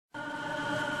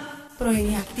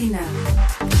πρωινή ακτίνα.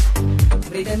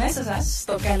 Βρείτε μέσα σας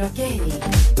το καλοκαίρι.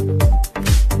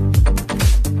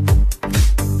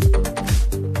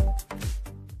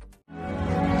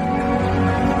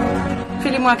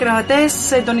 Φίλοι μου ακροατές,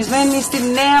 συντονισμένοι στη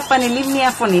νέα πανελλήνια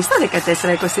φωνή στα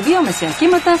 14-22 μεσαία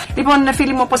κύματα. Λοιπόν,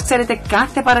 φίλοι μου, όπως ξέρετε,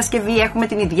 κάθε Παρασκευή έχουμε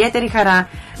την ιδιαίτερη χαρά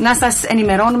να σας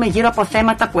ενημερώνουμε γύρω από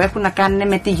θέματα που έχουν να κάνουν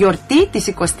με τη γιορτή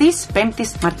της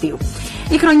 25ης Μαρτίου.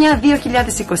 Η χρονιά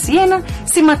 2021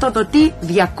 σηματοδοτεί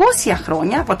 200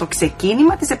 χρόνια από το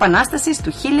ξεκίνημα της Επανάστασης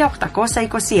του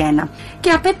 1821 και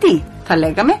απαιτεί, θα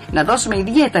λέγαμε, να δώσουμε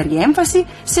ιδιαίτερη έμφαση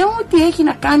σε ό,τι έχει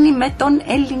να κάνει με τον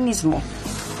ελληνισμό.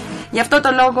 Γι' αυτό το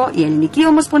λόγο η Ελληνική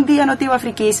Ομοσπονδία Νοτιού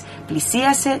Αφρικής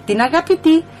πλησίασε την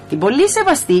αγαπητή, την πολύ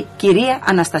σεβαστή κυρία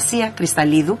Αναστασία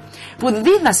Κρυσταλλίδου, που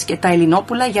δίδασκε τα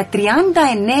Ελληνόπουλα για 39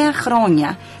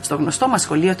 χρόνια στο γνωστό μας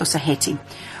σχολείο το Σαχέτη.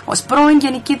 Ως πρώην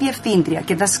Γενική Διευθύντρια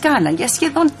και δασκάλα για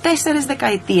σχεδόν 4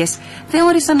 δεκαετίες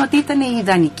θεώρησαν ότι ήταν η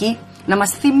ιδανική να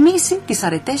μας θυμίσει τις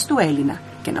αρετές του Έλληνα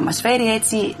και να μας φέρει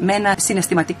έτσι με ένα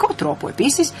συναισθηματικό τρόπο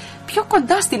επίσης πιο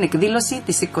κοντά στην εκδήλωση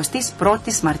της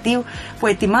 21ης Μαρτίου που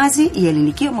ετοιμάζει η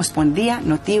Ελληνική Ομοσπονδία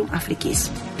Νοτιού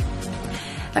Αφρικής.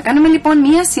 Θα κάνουμε λοιπόν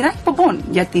μία σειρά εκπομπών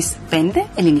για τις 5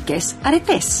 ελληνικές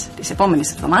αρετές τις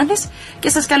επόμενες εβδομάδες και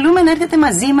σας καλούμε να έρθετε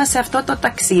μαζί μας σε αυτό το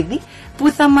ταξίδι που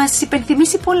θα μας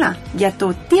υπενθυμίσει πολλά για το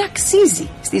τι αξίζει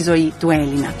στη ζωή του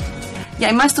Έλληνα. Για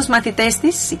εμάς τους μαθητές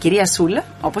της, η κυρία Σούλα,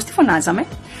 όπως τη φωνάζαμε,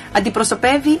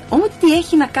 αντιπροσωπεύει ό,τι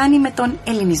έχει να κάνει με τον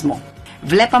ελληνισμό.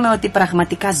 Βλέπαμε ότι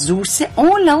πραγματικά ζούσε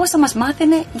όλα όσα μας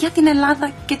μάθαινε για την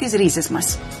Ελλάδα και τις ρίζες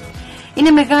μας.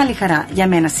 Είναι μεγάλη χαρά για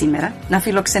μένα σήμερα να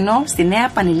φιλοξενώ στη νέα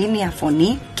πανελλήνια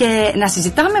φωνή και να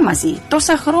συζητάμε μαζί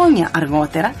τόσα χρόνια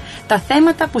αργότερα τα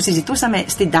θέματα που συζητούσαμε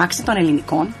στην τάξη των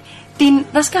ελληνικών, την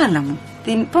δασκάλα μου,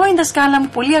 την πρώην δασκάλα μου,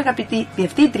 πολύ αγαπητή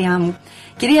διευθύντριά μου.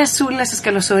 Κυρία Σούλα, σας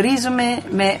καλωσορίζουμε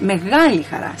με μεγάλη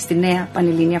χαρά στη νέα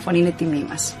πανελλήνια φωνή, είναι τιμή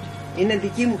μας. Είναι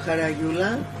δική μου χαρά,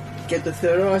 Γιούλα, και το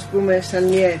θεωρώ σαν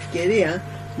μια ευκαιρία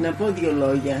να πω 2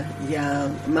 λόγια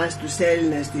για μας τους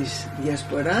Έλληνες της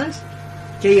Διασποράς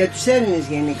και για τους Έλληνες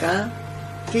γενικά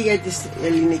και για τις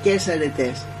ελληνικές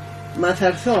αρετές. Μα θα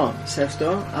έρθω σε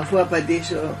αυτό αφού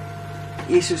απαντήσω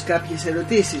ίσως κάποιες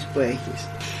ερωτήσεις που έχεις.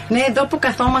 Ναι, εδώ που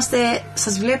καθόμαστε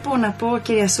σας βλέπω να πω,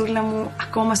 κυρία Σούλα μου,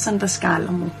 ακόμα σαν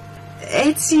δασκάλα μου.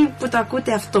 Έτσι που το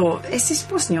ακούτε αυτό, εσείς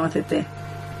πώς νιώθετε?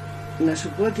 Να σου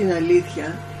πω την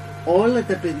αλήθεια, όλα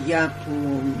τα παιδιά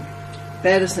που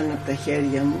πέρασαν από τα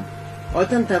χέρια μου,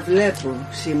 όταν τα βλέπω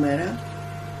σήμερα,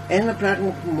 ένα πράγμα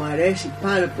που μου αρέσει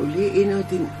πάρα πολύ είναι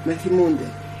ότι με θυμούνται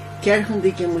και έρχονται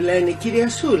και μου λένε κυρία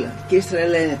Σούλα και ύστερα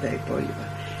λένε τα υπόλοιπα.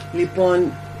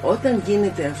 Λοιπόν, όταν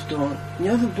γίνεται αυτό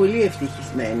νιώθω πολύ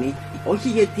ευτυχισμένη, όχι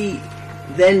γιατί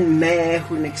δεν με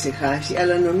έχουν ξεχάσει,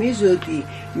 αλλά νομίζω ότι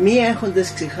μη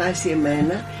έχοντας ξεχάσει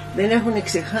εμένα δεν έχουν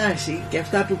ξεχάσει και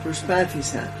αυτά που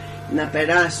προσπάθησα να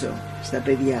περάσω στα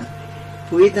παιδιά,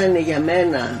 που ήταν για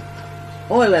μένα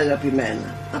όλα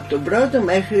αγαπημένα, από τον πρώτο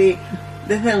μέχρι,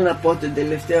 δεν θέλω να πω τον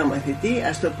τελευταίο μαθητή,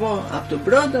 ας το πω από τον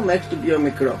πρώτο μέχρι τον πιο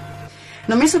μικρό.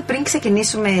 Νομίζω πριν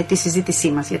ξεκινήσουμε τη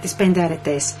συζήτησή μας για τις 5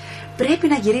 αρετές, πρέπει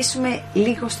να γυρίσουμε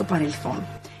λίγο στο παρελθόν.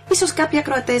 Ίσως κάποιοι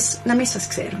ακροατές να μην σας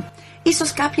ξέρουν.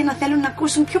 Ίσως κάποιοι να θέλουν να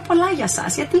ακούσουν πιο πολλά για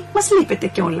σας, γιατί μας λείπετε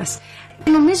κιόλας.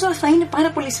 Νομίζω θα είναι πάρα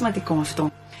πολύ σημαντικό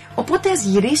αυτό. Οπότε ας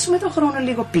γυρίσουμε τον χρόνο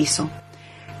λίγο πίσω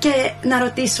και να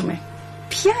ρωτήσουμε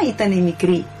ποια ήταν η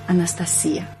μικρή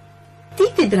Αναστασία,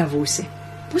 τι την τραβούσε,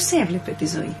 πώς έβλεπε τη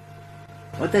ζωή.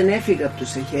 Όταν έφυγα από το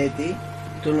Σαχέτη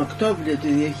τον Οκτώβριο του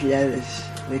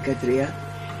 2013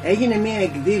 έγινε μια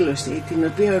εκδήλωση την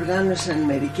οποία οργάνωσαν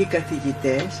μερικοί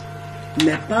καθηγητές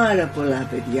με πάρα πολλά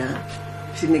παιδιά.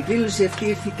 Στην εκδήλωση αυτή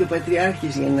ήρθε και ο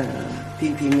Πατριάρχης για να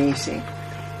την τιμήσει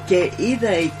και είδα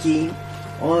εκεί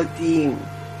ότι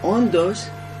όντως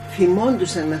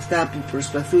θυμόντουσαν αυτά που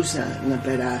προσπαθούσα να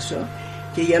περάσω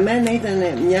και για μένα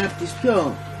ήταν μια από τις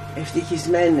πιο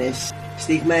ευτυχισμένες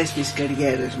στιγμές της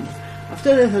καριέρας μου.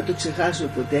 Αυτό δεν θα το ξεχάσω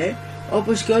ποτέ,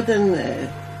 όπως και όταν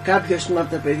κάποιος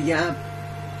από τα παιδιά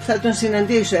θα τον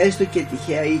συναντήσω έστω και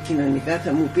τυχαία ή κοινωνικά,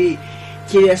 θα μου πει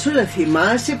κυρία Σούλα,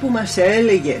 θυμάσαι που μας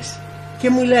έλεγες? Και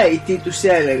μου λέει τι τους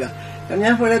έλεγα.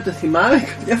 Καμιά φορά το θυμάμαι,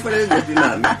 καμιά φορά δεν το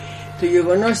θυμάμαι. Το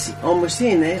γεγονός όμως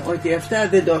είναι ότι αυτά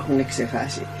δεν το έχουν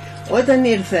ξεχάσει. Όταν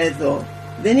ήρθα εδώ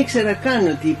δεν ήξερα καν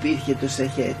ότι υπήρχε το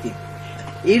Σαχέτη.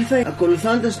 Ήρθα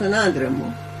ακολουθώντας τον άντρα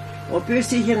μου, ο οποίος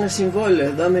είχε ένα συμβόλαιο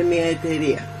εδώ με μια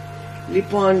εταιρεία.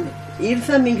 Λοιπόν,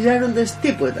 ήρθα μην ξέροντας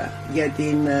τίποτα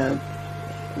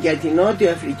για την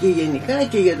Νότιο Αφρική γενικά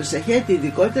και για το Σαχέτη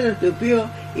ειδικότερα, το οποίο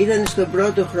ήταν στον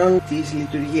πρώτο χρόνο της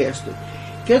λειτουργίας του.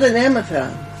 Και όταν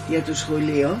έμαθα για το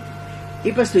σχολείο,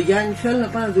 είπα στο Γιάννη, θέλω να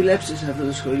πάω να δουλέψω σε αυτό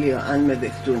το σχολείο αν με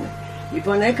δεχτούν.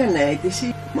 Λοιπόν, έκανα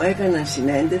αίτηση, μου έκαναν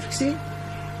συνέντευξη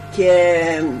και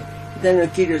ήταν ο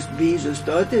κύριος Μπίζος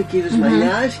τότε, ο κύριος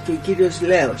Μανιάς και ο κύριος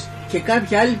Λέος και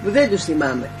κάποιοι άλλοι που δεν τους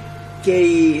θυμάμαι. Και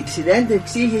η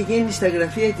συνέντευξη είχε γίνει στα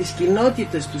γραφεία της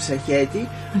κοινότητας του Σαχέτη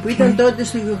που ήταν τότε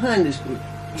στο Johannesburg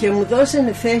και μου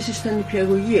δώσανε θέση στο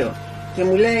νηπιαγωγείο και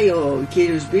μου λέει ο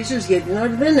κύριος Μπίζος, για την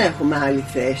ώρα δεν έχουμε άλλη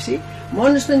θέση,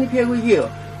 μόνο στο νηπιαγωγείο,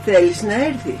 θέλεις να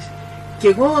έρθεις? Και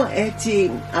εγώ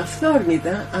έτσι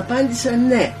αυθόρμητα απάντησα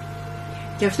ναι.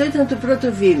 Και αυτό ήταν το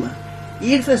πρώτο βήμα.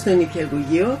 Ήρθα στο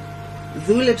νηπιαγωγείο,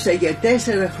 δούλεψα για 4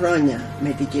 χρόνια με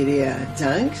την κυρία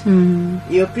Τζάνξ,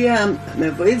 η οποία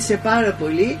με βοήθησε πάρα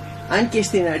πολύ, αν και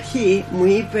στην αρχή μου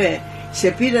είπε σε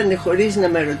πήρανε χωρίς να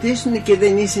με ρωτήσουν και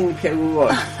δεν είσαι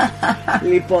νηπιαγωγός.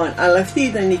 Λοιπόν, αλλά αυτή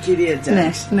ήταν η κυρία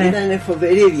Τζάνξ, ήταν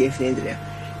φοβερή διευθύντρια.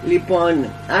 Λοιπόν,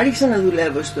 άρχισα να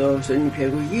δουλεύω στο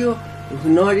νηπιαγωγείο,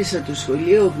 γνώρισα το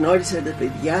σχολείο, γνώρισα τα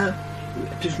παιδιά,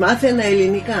 τους μάθαινα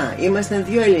ελληνικά. Ήμασταν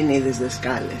 2 Ελληνίδες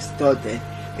δασκάλες τότε.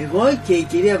 Εγώ και η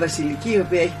κυρία Βασιλική, η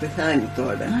οποία έχει πεθάνει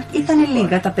τώρα. Ήτανε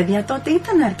λίγα τα παιδιά τότε,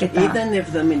 ήταν αρκετά? Ήταν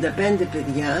 75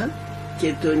 παιδιά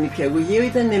και το νηπιαγωγείο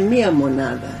ήταν 1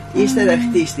 μονάδα. Ύστερα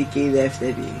χτίστηκε η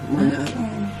δεύτερη μονάδα.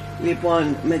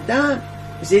 Λοιπόν, μετά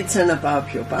ζήτησα να πάω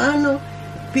πιο πάνω,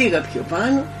 πήγα πιο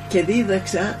πάνω και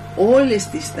δίδαξα όλες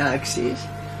τις τάξεις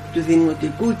του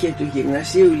δημοτικού και του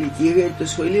γυμνασίου λυκείου, γιατί το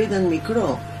σχολείο ήταν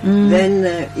μικρό. Δεν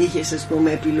είχες, ας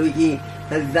πούμε, επιλογή,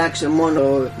 θα διδάξω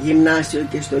μόνο γυμνάσιο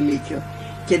και στο λύκειο.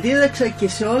 Και δίδαξα και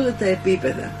σε όλα τα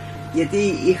επίπεδα, γιατί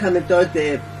είχαμε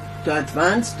τότε το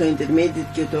advanced, το intermediate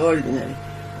και το ordinary.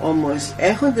 Όμως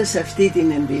έχοντας αυτή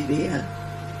την εμπειρία,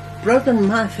 πρώτον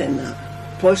μάθαινα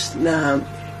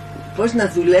πώς να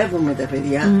δουλεύω με τα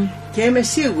παιδιά και είμαι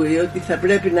σίγουρη ότι θα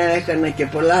πρέπει να έκανα και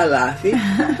πολλά λάθη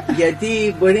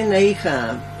γιατί μπορεί να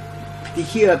είχα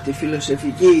πτυχίο από τη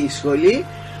φιλοσοφική σχολή,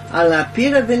 αλλά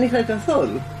πείρα δεν είχα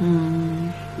καθόλου.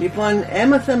 Λοιπόν,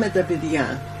 έμαθα με τα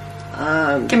παιδιά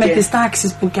και με τις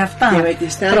τάξεις που και αυτά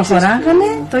προχωράγανε,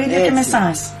 το ίδιο έτσι, και με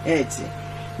εσάς. Έτσι.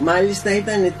 Μάλιστα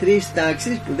ήταν 3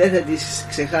 τάξεις που δεν θα τις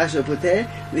ξεχάσω ποτέ.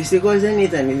 Δυστυχώς δεν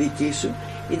ήταν η δική σου.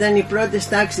 Ήταν οι πρώτες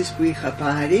τάξεις που είχα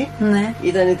πάρει.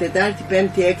 Ήταν η 4η,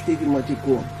 5η, 6η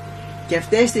δημοτικού. Και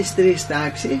αυτές τις 3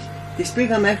 τάξεις τις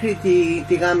πήγα μέχρι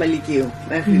τη γάμα λυκείου,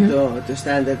 μέχρι το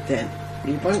standard 10.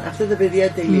 Λοιπόν, αυτά τα παιδιά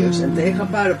τελείωσαν. Τα είχα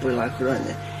πάρα πολλά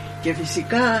χρόνια. Και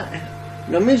φυσικά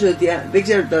νομίζω ότι δεν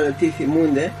ξέρω τώρα τι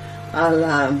θυμούνται,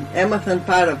 αλλά έμαθαν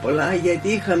πάρα πολλά, γιατί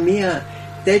είχα μια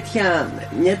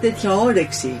τέτοια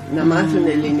όρεξη να μάθουν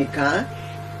ελληνικά,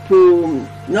 που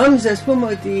νόμιζα, ας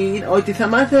πούμε, ότι θα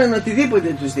μάθαιναν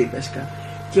οτιδήποτε τους δίδασκα.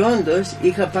 Και όντως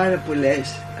είχα πάρα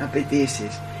πολλές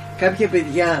απαιτήσεις. Κάποια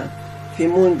παιδιά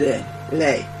θυμούνται,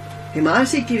 λέει,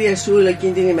 θυμάσαι κυρία Σούλα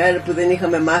εκείνη την ημέρα που δεν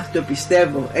είχαμε μάθει το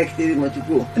πιστεύω 6η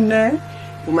δημοτικού? Ναι.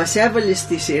 Που μας έβαλε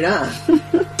στη σειρά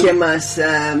και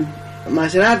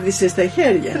μας ράβδισε στα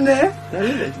χέρια. Ναι.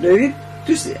 Δηλαδή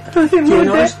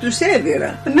τους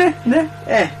έδιρα. Ναι, ναι.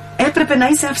 Έπρεπε να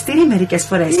είσαι αυστηρή μερικές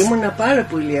φορές. Ήμουνα πάρα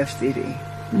πολύ αυστηρή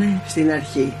στην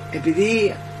αρχή,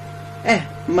 επειδή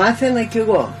μάθαινα κι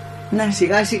εγώ.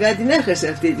 Σιγά σιγά την έχασα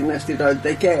αυτή την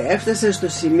αυστηρότητα και έφτασα στο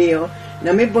σημείο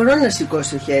να μην μπορώ να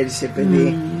σηκώσω χέρι σε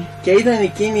παιδί. Και ήταν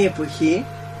εκείνη η εποχή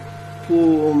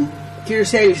που ο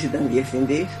κύριος Έλλης ήταν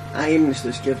διευθυντής,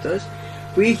 αείμνηστος και αυτός,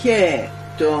 που είχε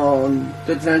το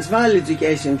Transvaal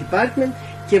Education Department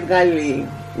και βγάλει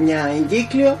μια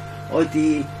εγκύκλιο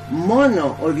ότι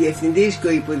μόνο ο διευθυντής και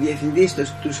ο υποδιευθυντής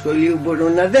του σχολείου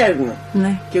μπορούν να δέρνουν.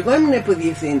 Και εγώ ήμουν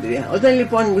υποδιευθύντρια. Όταν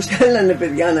λοιπόν μου στέλνανε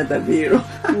παιδιά να τα δείρω,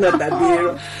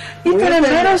 ήταν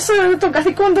μέρος των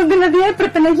καθηκόντων, δηλαδή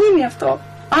έπρεπε να γίνει αυτό.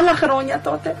 Άλλα χρόνια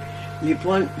τότε.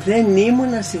 Λοιπόν, δεν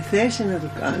ήμουνα σε θέση να το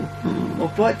κάνω.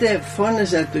 Οπότε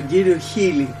φώναζα τον κύριο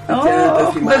Χίλι.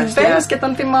 Βεβαίως και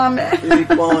τον θυμάμαι.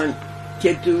 Λοιπόν,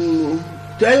 και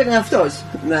του έλεγα αυτός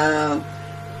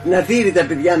να δείρει τα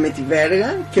παιδιά με τη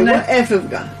βέργα και εγώ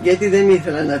έφευγα, γιατί δεν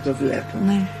ήθελα να το βλέπω.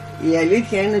 Η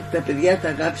αλήθεια είναι ότι τα παιδιά τα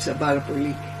αγάπησα πάρα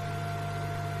πολύ.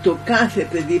 Το κάθε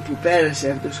παιδί που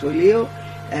πέρασε από το σχολείο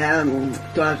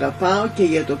το αγαπάω, και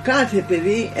για το κάθε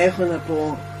παιδί έχω να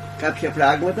πω κάποια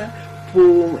πράγματα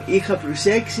που είχα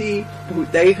προσέξει, που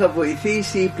τα είχα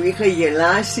βοηθήσει, που είχα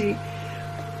γελάσει.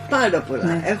 Πάρα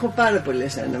πολλά. Έχω πάρα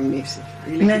πολλές αναμνήσεις.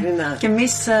 Και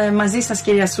εμείς μαζί σας,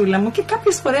 κυρία Σούλα μου, και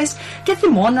κάποιες φορές και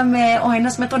θυμώναμε ο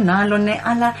ένας με τον άλλον,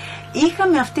 αλλά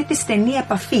είχαμε αυτή τη στενή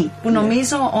επαφή που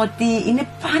νομίζω ότι είναι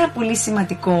πάρα πολύ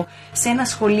σημαντικό σε ένα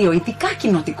σχολείο, ειδικά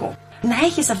κοινοτικό. Να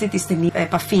έχεις αυτή τη στενή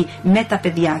επαφή με τα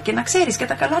παιδιά και να ξέρεις και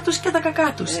τα καλά τους και τα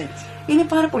κακά τους. Είναι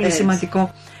πάρα πολύ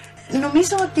σημαντικό.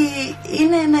 νομίζω ότι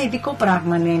είναι ένα ειδικό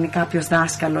πράγμα να είναι κάποιος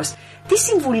δάσκαλος. Τι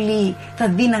συμβουλή θα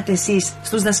δίνατε εσείς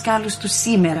στους δασκάλους του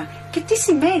σήμερα και τι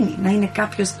σημαίνει να είναι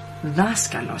κάποιος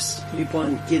δάσκαλος?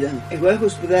 Λοιπόν, κοίτα, εγώ έχω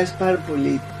σπουδάσει πάρα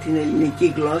πολύ την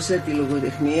ελληνική γλώσσα, τη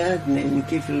λογοτεχνία, την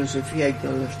ελληνική φιλοσοφία και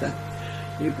όλα αυτά.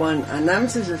 Λοιπόν,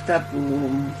 ανάμεσα σε αυτά που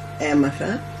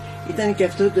έμαθα ήταν και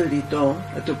αυτό το ρητό,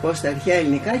 θα το πω στα αρχαία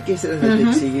ελληνικά και ύστερα θα το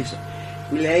εξηγήσω,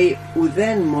 που λέει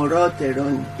ουδέν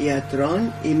μωρότερον ιατρών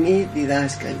ή μη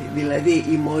διδάσκαλοι. Δηλαδή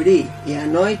οι μωροί, οι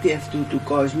ανόητοι αυτού του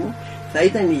κόσμου θα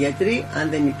ήταν οι γιατροί αν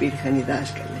δεν υπήρχαν οι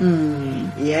δάσκαλοι.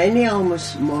 Η έννοια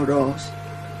όμως μωρός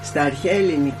στα αρχαία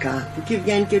ελληνικά, που εκεί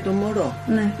βγαίνει και το μωρό,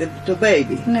 το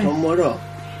baby, το μωρό,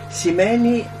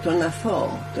 σημαίνει τον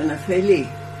αθώο, τον αφελή.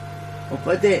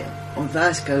 Οπότε ο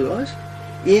δάσκαλος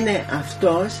είναι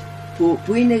αυτός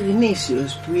που είναι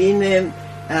γνήσιος, που είναι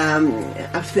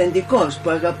αυθεντικός, που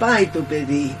αγαπάει το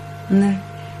παιδί.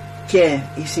 Και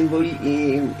η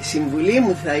συμβουλή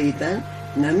μου θα ήταν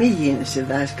να μην γίνεσαι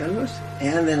δάσκαλος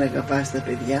εάν δεν αγαπάς τα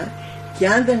παιδιά και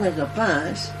αν δεν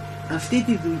αγαπάς αυτή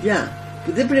τη δουλειά,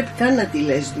 που δεν πρέπει καν να τη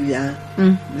λες δουλειά.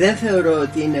 Δεν θεωρώ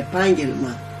ότι είναι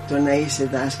επάγγελμα το να είσαι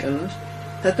δάσκαλος,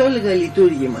 θα το έλεγα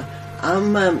λειτουργήμα.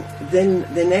 Άμα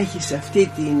δεν έχεις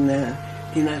αυτή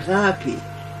την αγάπη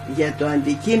για το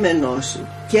αντικείμενό σου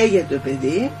και για το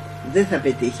παιδί, δεν θα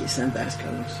πετύχεις σαν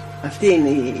δάσκαλος. Αυτή είναι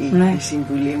η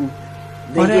συμβουλή μου.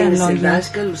 Δεν γίνεσαι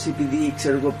δάσκαλος επειδή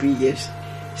πήγες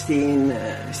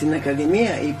στην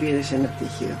ακαδημία ή πήρες ένα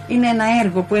πτυχίο. Είναι ένα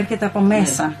έργο που έρχεται από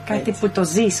μέσα, κάτι που το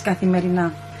ζεις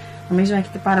καθημερινά. Νομίζω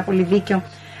έχετε πάρα πολύ δίκιο.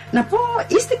 Να πω,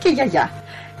 είστε και γιαγιά.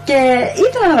 Και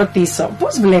ήθελα να ρωτήσω,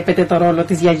 πώς βλέπετε το ρόλο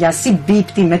της γιαγιάς,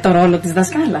 συμπίπτει με το ρόλο της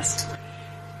δασκάλας?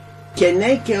 Και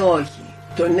ναι και όχι.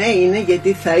 Το ναι είναι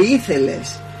γιατί θα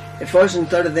ήθελες, εφόσον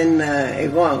τώρα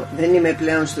εγώ δεν είμαι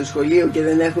πλέον στο σχολείο και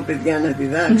δεν έχω παιδιά να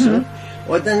διδάξω,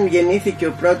 όταν γεννήθηκε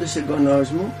ο πρώτος εγγονός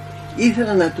μου,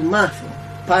 ήθελα να του μάθω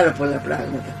πάρα πολλά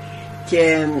πράγματα.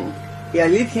 Και η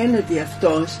αλήθεια είναι ότι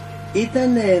αυτός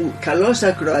ήταν καλός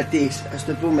ακροατής, ας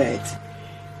το πούμε έτσι.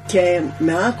 Και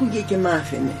με άκουγε και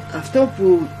μάθαινε. Αυτό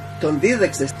που τον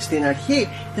δίδαξα στην αρχή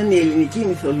ήταν η ελληνική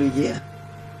μυθολογία.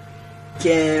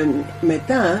 Και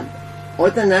μετά,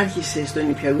 όταν άρχισε στο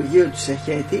νηπιαγωγείο του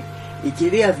Σαχέτη, η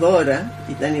κυρία Δώρα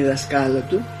ήταν η δασκάλα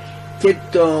του και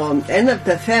ένα από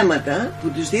τα θέματα που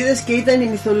τους δίδασκε ήταν η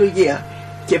μυθολογία.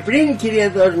 Και πριν η κυρία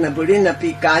Δώρα να μπορεί να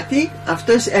πει κάτι,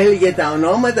 αυτός έλεγε τα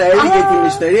ονόματα, έλεγε την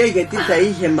ιστορία γιατί τα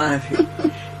είχε μάθει.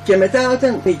 Και μετά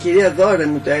όταν η κυρία Δώρα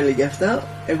μου το έλεγε αυτά,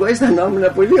 εγώ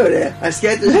αισθανόμουν πολύ ωραία.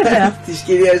 Ασχέτως της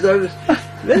κυρίας Δώρας,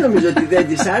 δεν νομίζω ότι δεν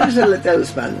της άρεσε, αλλά τέλος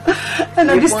πάντων.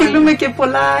 Να τη στείλουμε και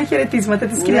πολλά χαιρετίσματα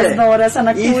της κυρίας Δώρας, αν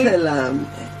ακούει.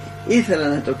 Ήθελα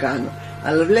να το κάνω.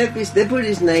 Αλλά βλέπεις, δεν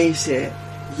μπορείς να είσαι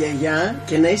γιαγιά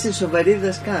και να είσαι σοβαρή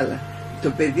δασκάλα. Το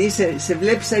παιδί σε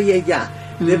βλέπει σαν γιαγιά.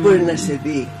 Δεν μπορεί να σε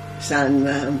δει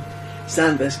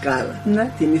σαν δασκάλα.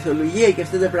 Τη μυθολογία και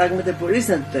αυτά τα πράγματα μπορείς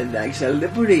να τα εντάξεις, αλλά δεν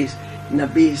μπορείς να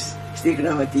μπεις στη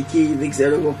γραμματική, δεν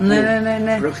ξέρω εγώ πού.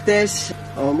 Προχτές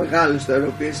ο μεγάλος τώρα,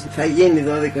 ο οποίος θα γίνει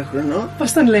 12 χρονών,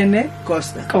 πώς τον λένε?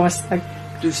 Κώστα.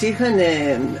 Τους είχαν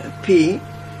πει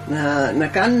να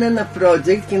κάνουν ένα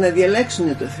project και να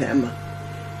διαλέξουν το θέμα.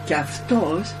 Και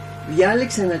αυτός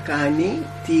διάλεξε να κάνει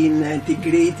την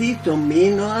Κρήτη, το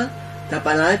Μίνωα, τα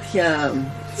παλάτια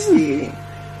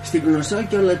στη Γνωσό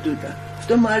και όλα τούτα.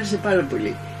 Αυτό μου άρεσε πάρα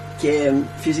πολύ. Και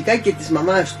φυσικά και της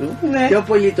μαμάς του, πιο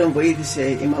πολύ τον βοήθησε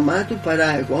η μαμά του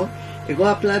παρά εγώ. Εγώ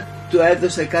απλά του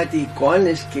έδωσα κάτι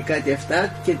εικόνες και κάτι αυτά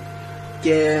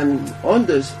και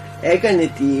όντως έκανε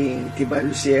την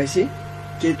παρουσίαση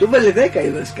και του έβαλε 10 η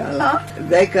δασκάλα.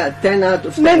 10 out of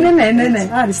 10. Ναι,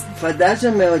 άριστα.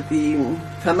 Φαντάζομαι ότι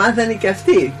θα μάθανε και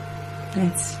αυτοί.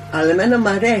 Έτσι. Αλλά εμένα μ'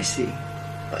 αρέσει.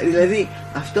 Δηλαδή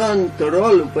αυτόν το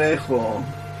ρόλο που έχω,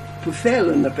 που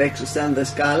θέλω να παίξω σαν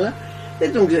δασκάλα,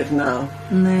 δεν τον ξεχνάω.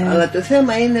 Αλλά το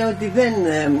θέμα είναι ότι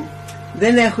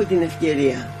δεν έχω την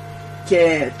ευκαιρία.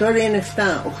 Και τώρα είναι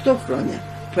 7-8 χρόνια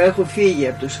που έχω φύγει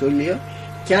από το σχολείο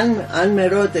και αν με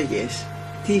ρώταγες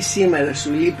τι σήμερα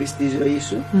σου λείπει στη ζωή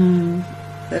σου,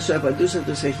 θα σου απαντούσα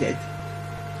το Σαχέτη.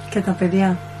 Και τα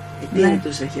παιδιά. Τι είναι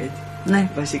το Σαχέτη?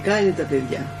 Βασικά είναι τα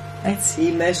παιδιά. Έτσι.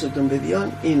 Ή μέσω των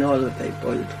παιδιών είναι όλα τα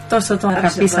υπόλοιπα. Τόσο το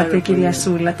αγαπήσατε, κυρία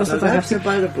Σούλα. Το αγάπησα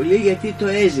πάρα πολύ γιατί το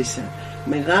έζησα.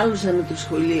 Μεγάλωσα με το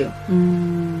σχολείο.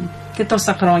 Και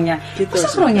τόσα χρόνια. Πόσα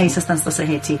χρόνια ήσασταν στο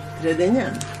Σαχέτη?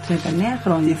 39. 39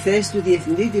 χρόνια. Τη θέση του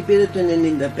διευθυντή την πήρα το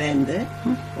 95,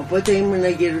 οπότε ήμουνα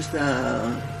γύρω στα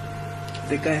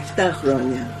 17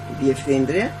 χρόνια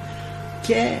διευθύντρια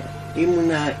και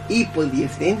ήμουνα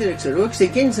υποδιευθύντρια, ξέρω εγώ,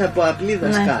 ξεκίνησα από απλή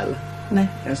δασκάλα.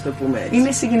 Ας το πούμε έτσι.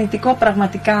 Είναι συγκινητικό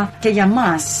πραγματικά και για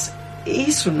μας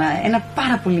ήσουν ένα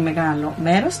πάρα πολύ μεγάλο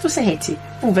μέρος του Σαχέτη,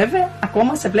 που βέβαια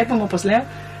ακόμα σε βλέπουμε, όπως λέω,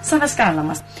 σαν δασκάλα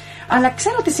μας. Αλλά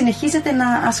ξέρω ότι συνεχίζετε να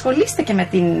ασχολείστε και με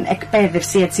την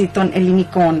εκπαίδευση, έτσι, των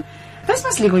ελληνικών. Πες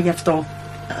μας λίγο γι' αυτό.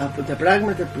 Από τα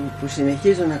πράγματα που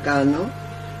συνεχίζω να κάνω,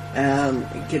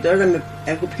 και τώρα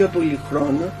έχω πιο πολύ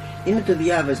χρόνο, είναι το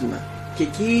διάβασμα. Και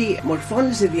εκεί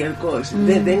μορφώνεσαι διαρκώς.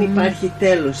 Δεν υπάρχει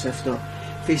τέλος σε αυτό.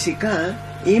 Φυσικά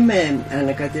είμαι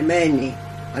ανακατεμένη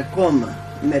ακόμα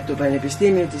με το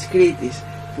Πανεπιστήμιο της Κρήτης,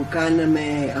 που κάναμε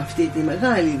αυτή τη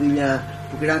μεγάλη δουλειά,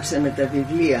 που γράψαμε τα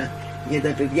βιβλία για τα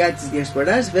παιδιά της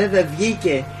Διασποράς. Βέβαια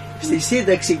βγήκε στη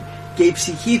σύνταξη και η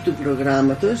ψυχή του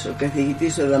προγράμματος, ο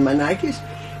καθηγητής ο Δαμανάκης,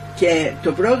 και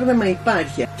το πρόγραμμα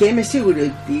υπάρχει και είμαι σίγουρη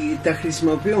ότι τα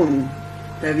χρησιμοποιούν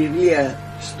τα βιβλία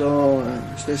στο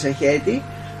Σαχέτη.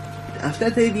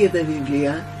 Αυτά τα ίδια τα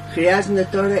βιβλία χρειάζονται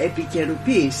τώρα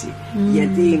επικαιροποίηση,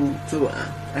 γιατί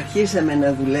αρχίσαμε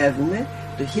να δουλεύουμε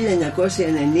το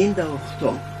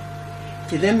 1998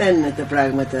 και δεν μένουν τα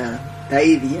πράγματα τα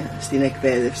ίδια στην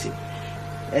εκπαίδευση.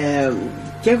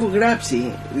 Και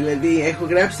έχω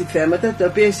γράψει θέματα τα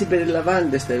οποία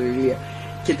συμπεριλαμβάνονται στα βιβλία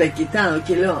και τα κοιτάω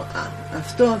και λέω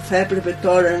αυτό θα έπρεπε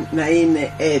τώρα να είναι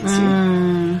έτσι.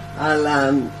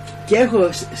 Αλλά και έχω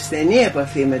στενή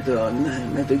επαφή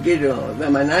με τον κύριο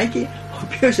Δαμανάκη, ο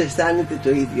οποίος αισθάνεται το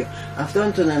ίδιο.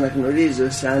 Αυτόν τον αναγνωρίζω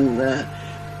σαν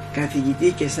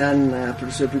καθηγητή και σαν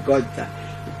προσωπικότητα.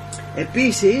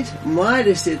 Επίσης μου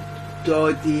άρεσε το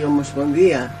ότι η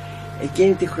Ομοσπονδία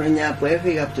εκείνη τη χρονιά που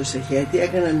έφυγα από το Σαχέτη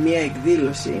έκαναν μια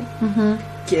εκδήλωση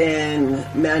και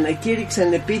με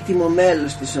ανακήρυξαν επίτιμο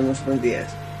μέλος της Ομοσπονδίας.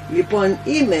 Λοιπόν,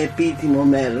 είμαι επίτιμο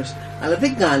μέλος, αλλά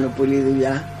δεν κάνω πολλή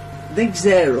δουλειά. Δεν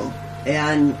ξέρω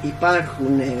εάν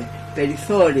υπάρχουν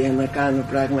περιθώρια να κάνω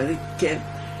πράγματα, και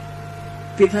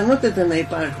πιθανότατα να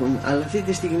υπάρχουν, αλλά αυτή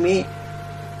τη στιγμή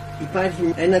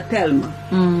υπάρχει ένα τέλμα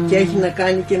και έχει να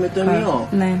κάνει και με τον ιό.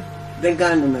 Ναι. Δεν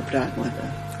κάνουμε πράγματα.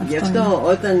 Γι' αυτό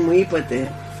όταν μου είπατε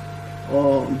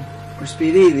ο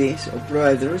Σπυρίδης, ο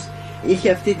πρόεδρος,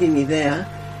 είχε αυτή την ιδέα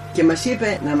και μας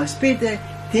είπε να μας πείτε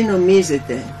τι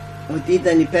νομίζετε ότι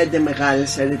ήταν οι 5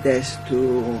 μεγάλες αρετές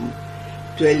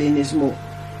του ελληνισμού.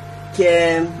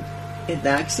 Και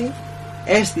εντάξει,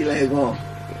 έστειλα εγώ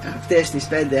αυτές τις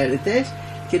 5 αρετές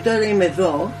και τώρα είμαι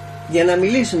εδώ για να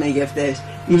μιλήσουμε για αυτές.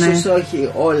 Ίσως όχι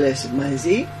όλες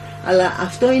μαζί, αλλά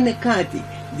αυτό είναι κάτι.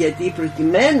 Γιατί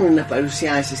προκειμένου να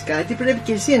παρουσιάσεις κάτι πρέπει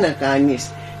και εσύ να κάνεις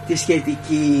τη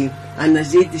σχετική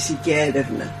αναζήτηση και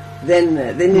έρευνα.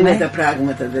 Δεν είναι τα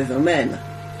πράγματα δεδομένα.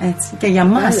 Έτσι. Και για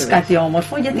μας κάτι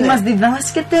όμορφο, γιατί μας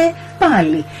διδάσκεται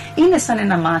πάλι. Είναι σαν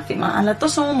ένα μάθημα, αλλά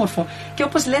τόσο όμορφο. Και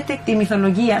όπως λέτε τη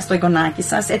μυθολογία στο εγγονάκι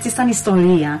σας, έτσι σαν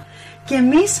ιστορία. Και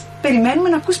εμείς περιμένουμε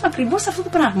να ακούσουμε ακριβώς αυτό το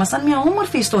πράγμα, σαν μια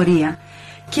όμορφη ιστορία.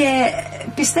 Και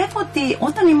πιστεύω ότι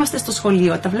όταν είμαστε στο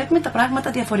σχολείο τα βλέπουμε τα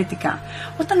πράγματα διαφορετικά.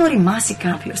 Όταν οριμάσει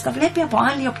κάποιος τα βλέπει από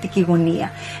άλλη οπτική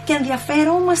γωνία και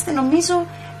ενδιαφέρομαστε, νομίζω,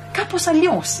 κάπως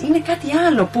αλλιώς. Είναι κάτι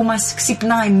άλλο που μας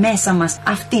ξυπνάει μέσα μας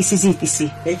αυτή η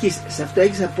συζήτηση. Σε αυτό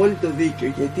έχεις απόλυτο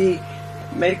δίκιο, γιατί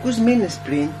μερικούς μήνες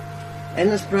πριν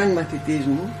ένας πρώην μαθητής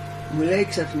μου λέει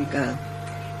ξαφνικά,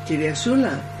 κυρία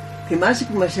Σούλα, θυμάσαι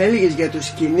που μας έλεγες για το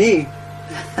σκηνή?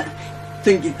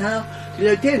 Τον κοιτάω, του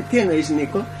λέω τι εννοείς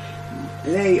Νίκο?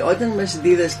 Λέει, όταν μας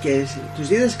δίδασκες, τους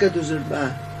δίδασκα του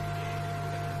Ζορμπά,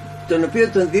 τον οποίο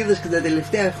τον δίδασκα τα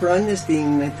τελευταία χρόνια στην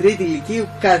 3η Λυκείου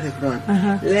κάθε χρόνο.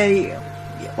 Λέει,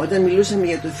 όταν μιλούσαμε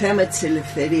για το θέμα της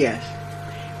ελευθερίας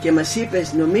και μας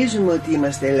είπες, νομίζουμε ότι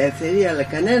είμαστε ελεύθεροι, αλλά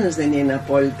κανένας δεν είναι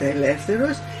απόλυτα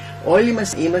ελεύθερος, όλοι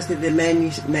μας είμαστε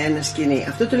δεμένοι με ένα σκηνή.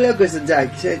 Αυτό το λέει ο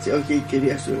Κωνσταντζάκης, έτσι, όχι η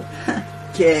κυρία Σούλα.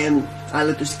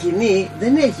 Αλλά το σκηνή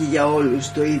δεν έχει για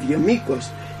όλους το ίδιο μήκος.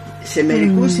 Σε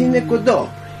μερικούς είναι κοντό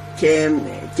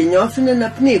και νιώθουν να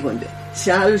πνίγονται.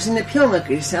 Σε άλλους είναι πιο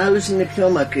μακρύ, σε άλλους είναι πιο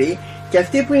μακρύ. Και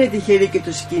αυτοί που είναι τυχεροί και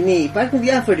το σκηνή, υπάρχουν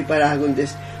διάφοροι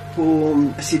παράγοντες που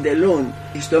συντελούν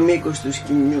στο μήκος του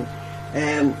σκηνιού.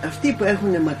 Αυτοί που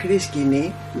έχουν μακρύ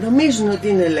σκηνή νομίζουν ότι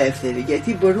είναι ελεύθεροι,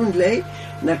 γιατί μπορούν, λέει,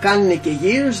 να κάνουν και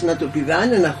γύρους, να το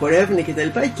πηδάνε, να χορεύουν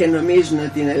κτλ. Και νομίζουν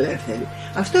ότι είναι ελεύθεροι.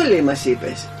 Αυτό, λέει, μας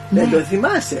είπες. Δεν το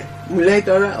θυμάσαι? Μου λέει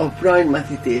τώρα ο πρώην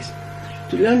μαθητής.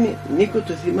 Του λέω, Νίκο,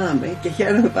 το θυμάμαι και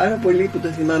χαίρομαι πάρα πολύ που το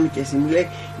θυμάμαι και εσύ. Μου λέει,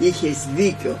 είχες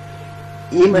δίκιο.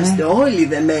 Είμαστε όλοι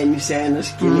δεμένοι σε ένα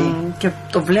σκηνή. Και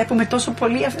το βλέπουμε τόσο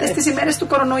πολύ αυτές τις ημέρες του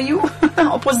κορονοϊού.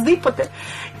 Οπωσδήποτε.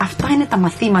 Αυτά είναι τα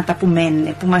μαθήματα που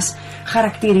μένουν, που μας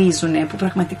χαρακτηρίζουν, που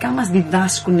πραγματικά μας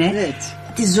διδάσκουν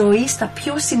τη ζωή στα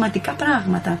πιο σημαντικά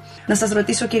πράγματα. Να σας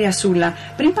ρωτήσω, κυρία Σούλα,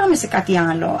 πριν πάμε σε κάτι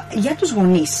άλλο, για τους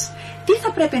γονείς, τι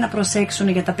θα πρέπει να προσέξουν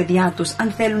για τα παιδιά τους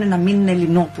αν θέλουν να μείνουν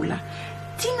Ελληνόπουλα?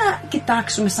 Τι να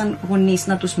κοιτάξουμε σαν γονείς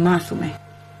να τους μάθουμε?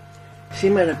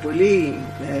 Σήμερα πολλοί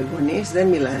γονείς δεν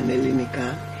μιλάνε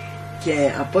ελληνικά και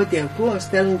από ό,τι ακούω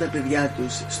στέλνουν τα παιδιά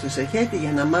τους στο Σαχέτη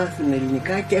για να μάθουν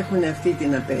ελληνικά και έχουν αυτή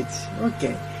την απέτηση.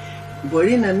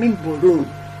 Μπορεί να μην μπορούν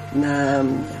να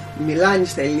μιλάνε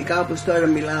στα ελληνικά όπως τώρα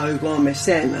μιλάω εγώ με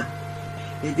σένα,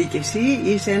 γιατί και εσύ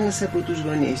είσαι ένας από τους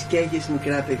γονείς και έχεις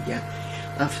μικρά παιδιά.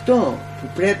 Αυτό που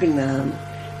πρέπει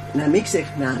να μην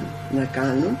ξεχνάνε να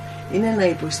κάνουν είναι να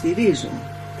υποστηρίζουν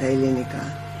τα ελληνικά,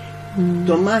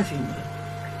 το μάθημα,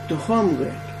 το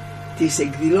homework, τις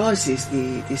εκδηλώσεις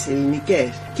τις ελληνικές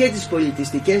και τις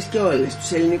πολιτιστικές και όλες,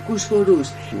 τους ελληνικούς χορούς,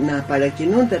 να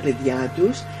παρακινούν τα παιδιά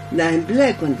τους να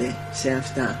εμπλέκονται σε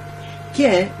αυτά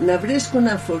και να βρίσκουν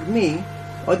αφορμή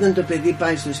όταν το παιδί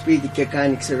πάει στο σπίτι και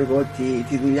κάνει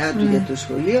τη δουλειά του για το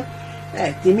σχολείο,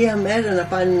 τη μία μέρα να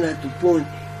πάνε να του πούν,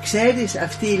 ξέρεις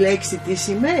αυτή η λέξη τι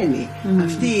σημαίνει,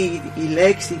 αυτή η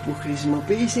λέξη που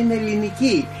χρησιμοποιείς είναι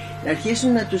ελληνική. Να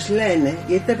αρχίσουν να τους λένε,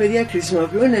 γιατί τα παιδιά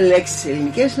χρησιμοποιούν λέξεις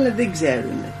ελληνικές αλλά δεν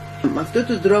ξέρουν. Με αυτόν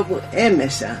τον τρόπο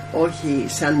έμεσα, όχι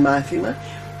σαν μάθημα,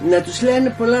 να τους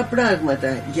λένε πολλά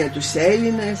πράγματα για τους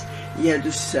Έλληνες, για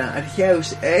τους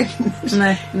αρχαίους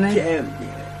Έλληνες. Και,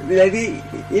 δηλαδή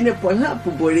είναι πολλά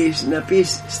που μπορείς να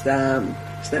πεις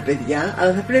στα παιδιά,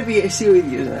 αλλά θα πρέπει εσύ ο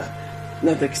ίδιος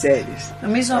να τα ξέρεις.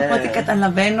 Νομίζω από ό,τι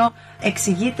καταλαβαίνω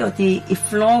εξηγείται ότι η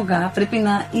φλόγα πρέπει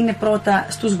να είναι πρώτα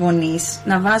στους γονείς,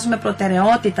 να βάζουμε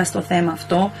προτεραιότητα στο θέμα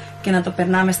αυτό και να το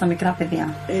περνάμε στα μικρά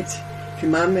παιδιά. Έτσι.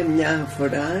 Θυμάμαι μια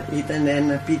φορά ήταν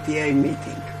ένα PTA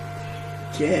meeting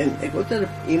και εγώ τώρα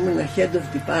ήμουν head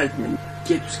of department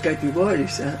και τους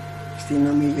κατηγόρησα στην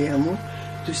ομιλία μου,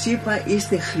 τους είπα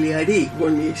είστε χλιαροί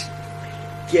γονείς.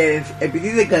 Και επειδή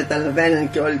δεν καταλαβαίναν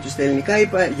και όλοι τους τα ελληνικά,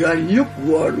 είπα you are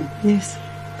lukewarm. Yes.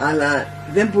 Αλλά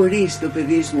δεν μπορείς το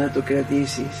παιδί σου να το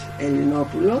κρατήσεις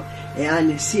Ελληνόπουλο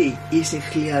εάν εσύ είσαι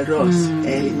χλιαρός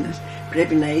Έλληνας.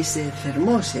 Πρέπει να είσαι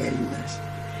θερμός Έλληνας.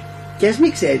 Και ας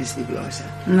μην ξέρεις τη γλώσσα.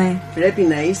 Ναι. Πρέπει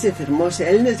να είσαι θερμός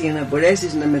Έλληνας για να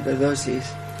μπορέσεις να μεταδώσεις.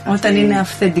 Όταν είναι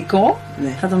αυθεντικό,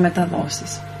 θα το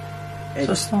μεταδώσεις. Έτσι.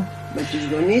 Σωστό. Με τους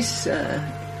γονείς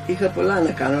είχα πολλά να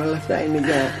κάνω, όλα αυτά είναι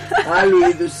για άλλου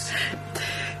είδους.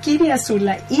 Κυρία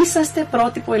Σούλα, είσαστε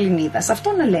πρότυπο Ελληνίδας,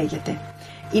 αυτό να λέγεται.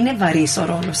 Είναι βαρύς ο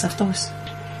ρόλος αυτός?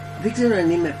 Δεν ξέρω αν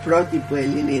είμαι πρότυπο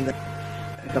Ελληνίδα.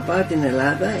 Αγαπάω την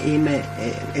Ελλάδα, είμαι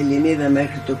Ελληνίδα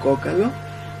μέχρι το κόκαλο,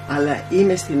 αλλά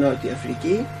είμαι στη Νότια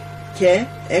Αφρική και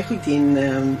έχω την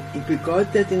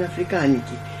υπηκότητα την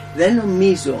αφρικάνικη. Δεν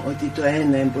νομίζω ότι το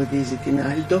ένα εμποδίζει την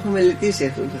άλλη. Το έχω μελετήσει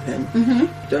αυτό το θέμα.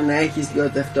 Το να έχεις δυο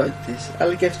ταυτότητες.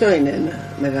 Αλλά και αυτό είναι ένα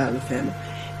μεγάλο θέμα.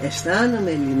 Αισθάνομαι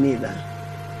Ελληνίδα.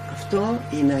 Αυτό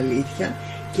είναι αλήθεια.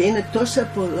 Και είναι τόσα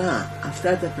πολλά αυτά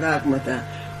τα πράγματα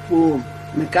που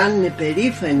με κάνουν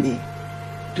περήφανη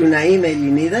του να είμαι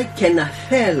Ελληνίδα και να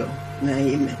θέλω να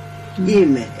είμαι.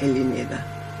 Είμαι Ελληνίδα.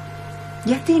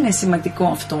 Γιατί είναι σημαντικό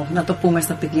αυτό να το πούμε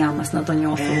στα παιδιά μας, να το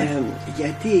νιώθουμε?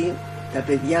 Γιατί τα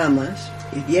παιδιά μας,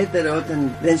 ιδιαίτερα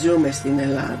όταν δεν ζούμε στην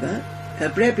Ελλάδα, θα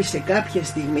πρέπει σε κάποια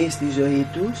στιγμή στη ζωή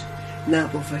τους να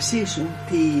αποφασίσουν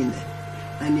τι είναι.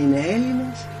 Αν είναι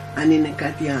Έλληνες, αν είναι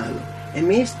κάτι άλλο.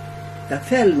 Εμείς τα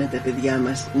θέλουμε τα παιδιά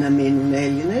μας να μείνουν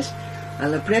Έλληνες,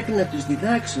 αλλά πρέπει να τους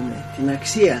διδάξουμε την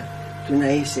αξία του να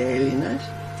είσαι Έλληνας,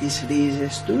 τις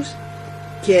ρίζες τους,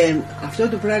 και αυτό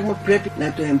το πράγμα πρέπει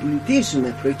να το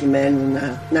εμπλουτίσουμε προκειμένου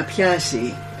να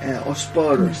πιάσει ο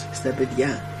σπόρος στα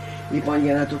παιδιά. Λοιπόν,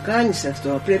 για να το κάνεις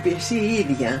αυτό πρέπει εσύ η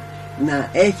ίδια να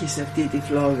έχεις αυτή τη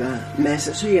φλόγα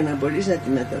μέσα σου για να μπορείς να τη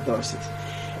μεταδώσεις.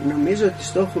 Νομίζω ότι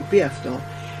στο έχω πει αυτό,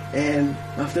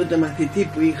 αυτό το μαθητή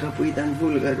που είχα που ήταν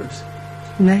Βούλγαρος.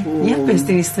 Ναι, για πες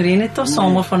την ιστορία, είναι τόσο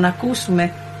όμορφο να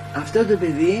ακούσουμε. Αυτό το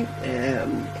παιδί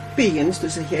πήγαινε στο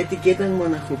Σαχέτη και ήταν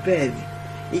μοναχοπέδι.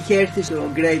 Είχε έρθει στο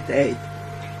Grade 8.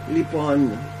 Λοιπόν,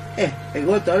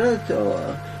 εγώ τώρα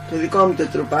το δικό μου το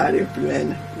τροπάριο που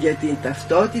λένε, για την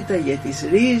ταυτότητα, για τις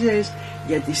ρίζες,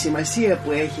 για τη σημασία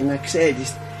που έχει να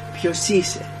ξέρεις ποιος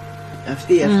είσαι,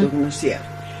 αυτή η αυτογνωσία.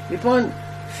 Λοιπόν,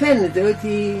 φαίνεται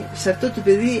ότι σε αυτό το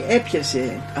παιδί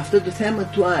έπιασε αυτό το θέμα,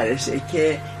 του άρεσε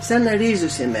και σαν να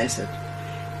ρίζωσε μέσα του.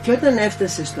 Και όταν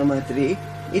έφτασε στο ματρίκ,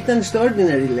 ήταν στο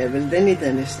ordinary level, δεν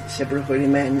ήταν σε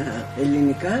προχωρημένα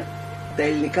ελληνικά. Τα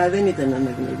ελληνικά δεν ήταν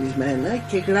αναγνωρισμένα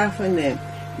και γράφανε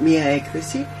μία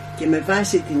έκθεση και με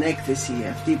βάση την έκθεση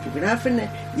αυτή που γράφανε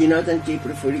γινόταν και οι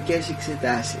προφορικές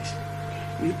εξετάσεις.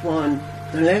 Λοιπόν,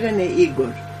 τον λέγανε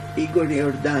Ίγκορ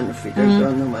Ιορντάνοφ ήταν το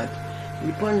όνομά του.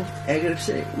 Λοιπόν,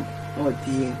 έγραψε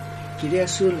ότι κυρία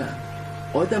Σούλα,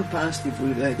 όταν πάω στη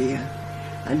Βουλγαρία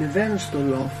ανεβαίνω στο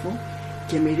λόφο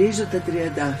και μυρίζω τα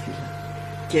τριαντάφυλλα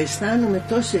και αισθάνομαι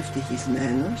τόσο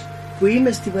ευτυχισμένος που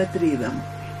είμαι στη πατρίδα μου.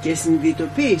 Και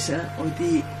συνειδητοποίησα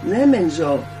ότι ναι μεν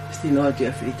ζω στη Νότια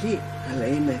Αφρική, αλλά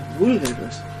είμαι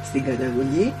Βούλγαρος στην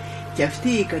καταγωγή και αυτή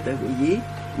η καταγωγή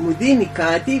μου δίνει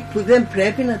κάτι που δεν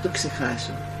πρέπει να το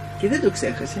ξεχάσω. Και δεν το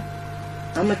ξέχασε.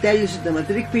 Άμα τέλειωσε το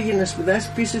ματρίκ πήγε να σπουδάσει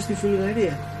πίσω στη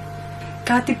Βουλγαρία.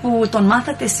 Κάτι που τον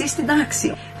μάθατε εσείς στην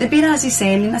τάξη. Δεν πειράζει, είσαι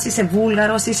Έλληνας, είσαι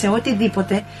Βούλγαρος, είσαι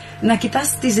οτιδήποτε. Να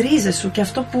κοιτάς τις ρίζες σου και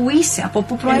αυτό που είσαι, από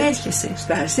πού προέρχεσαι.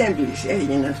 Στα assemblies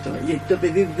έγινε αυτό, γιατί το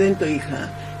παιδί δεν το είχα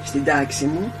στην τάξη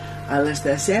μου, αλλά στα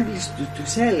assemblies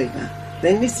τους έλεγα,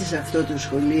 δεν είστε σε αυτό το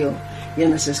σχολείο για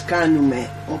να σας κάνουμε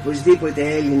οπωσδήποτε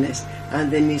Έλληνες αν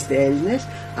δεν είστε Έλληνες,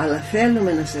 αλλά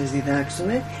θέλουμε να σας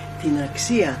διδάξουμε την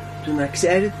αξία του να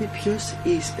ξέρετε ποιος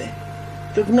είστε.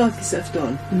 Το γνώθεις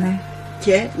αυτόν. Ναι.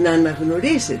 Και να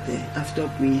αναγνωρίσετε αυτό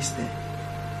που είστε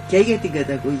και για την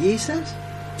καταγωγή σας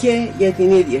και για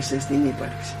την ίδια σας την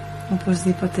ύπαρξη.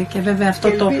 Οπωσδήποτε. Και βέβαια αυτό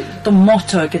το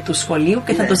μότο και του σχολείου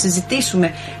και θα το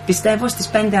συζητήσουμε, πιστεύω, στις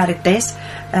 5 αρετές.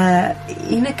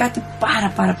 Είναι κάτι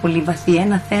πάρα πολύ βαθύ.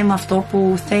 Ένα θέμα αυτό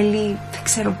που θέλει, δεν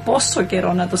ξέρω πόσο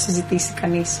καιρό να το συζητήσει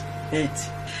κανείς. Έτσι.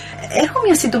 Έχω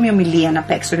μια σύντομη ομιλία να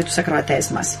παίξω για τους ακροατές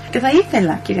μας. Και θα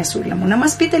ήθελα, κυρία Σούλα μου, να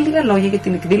μας πείτε λίγα λόγια για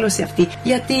την εκδήλωση αυτή.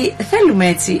 Γιατί θέλουμε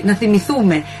έτσι να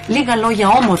θυμηθούμε λίγα λόγια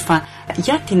όμορφα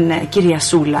για την κυρία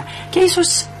Σούλα και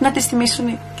ίσως να της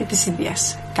θυμίσουν και τις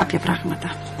ίδιες κάποια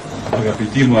πράγματα.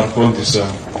 Αγαπητή μου Αρχόντισσα,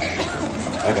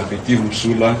 αγαπητή μου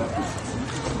Σούλα,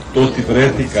 το ότι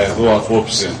βρέθηκα εδώ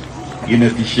απόψε είναι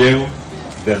τυχαίο?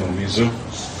 Δεν νομίζω.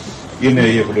 Είναι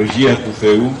η ευλογία του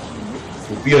Θεού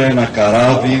που πήρα ένα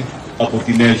καράβι από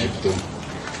την Αίγυπτο,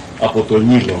 από τον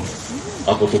Νείλο,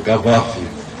 από τον Καβάφη,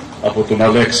 από τον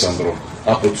Αλέξανδρο,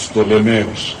 από τους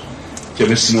Πτολεμαίους και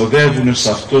με συνοδεύουν σε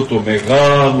αυτό το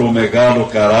μεγάλο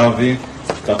καράβι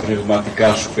τα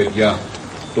πνευματικά σου παιδιά,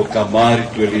 το καμάρι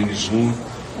του ελληνισμού,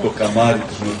 το καμάρι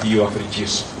της Νοτιού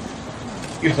Αφρικής.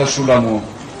 Ήρθα, Σούλα μου,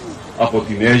 από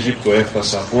την Αίγυπτο,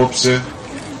 έφτασα απόψε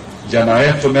για να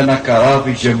έρθω με ένα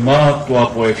καράβι γεμάτο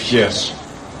από ευχές.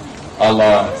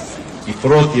 Αλλά η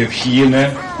πρώτη ευχή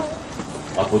είναι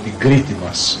από την Κρήτη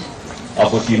μας,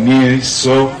 από την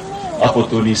Ίσο, από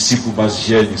το νησί που μας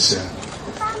γέννησε,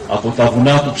 από τα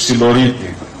βουνά του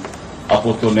Ψιλορίτη,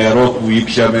 από το νερό που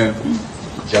ήπιαμε,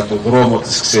 για το δρόμο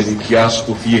της ξενικιάς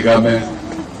που φύγαμε,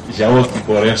 για ό,τι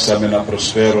μπορέσαμε να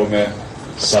προσφέρουμε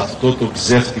σε αυτό το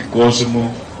ψεύτη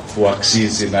κόσμο που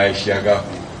αξίζει να έχει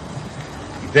αγάπη.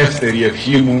 Η δεύτερη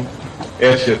ευχή μου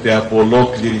έρχεται από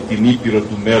ολόκληρη την ήπειρο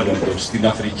του μέλλοντος, στην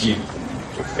Αφρική.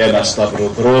 Ένα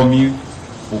σταυροδρόμι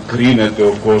που κρίνεται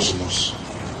ο κόσμος.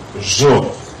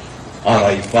 Ζω,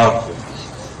 άρα υπάρχω.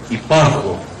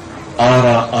 Υπάρχω,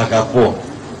 άρα αγαπώ.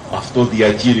 Αυτό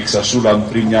διακήρυξα, Σούλα μου,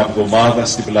 πριν μια εβδομάδα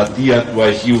στην πλατεία του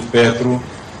Αγίου Πέτρου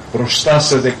μπροστά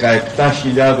σε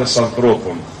 17.000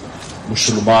 ανθρώπων,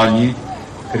 μουσουλμάνοι,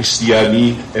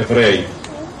 χριστιανοί, Εβραίοι,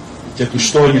 και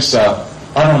τους τόνισα: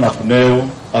 αν αναπνέω,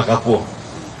 αγαπώ,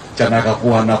 και αν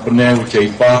αγαπώ, αναπνέω και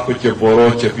υπάρχω και μπορώ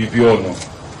και επιβιώνω.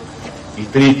 Η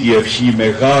τρίτη ευχή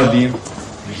μεγάλη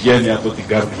βγαίνει από την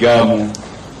καρδιά μου,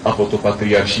 από το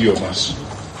Πατριαρχείο μας,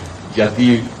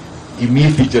 γιατί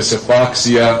τιμήθηκες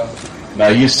επάξια να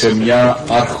είσαι μια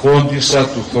αρχόντισσα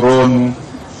του θρόνου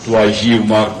του Αγίου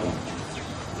Μάρκου.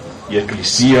 Η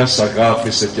Εκκλησία σ'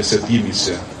 αγάπησε και σε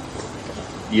τίμησε.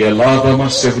 Η Ελλάδα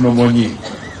μας σε ευγνωμονεί.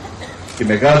 Οι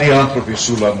μεγάλοι άνθρωποι,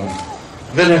 Σούλα μου,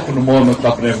 δεν έχουν μόνο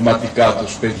τα πνευματικά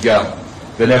τους παιδιά,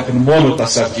 δεν έχουν μόνο τα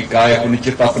σαρκικά, έχουν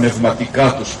και τα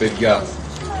πνευματικά τους παιδιά.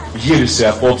 Γύρισε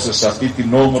απόψε σε αυτή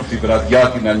την όμορφη βραδιά,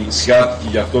 την ανοιξιάτικη,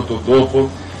 για αυτό τον τόπο,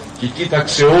 και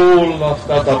κοίταξε όλα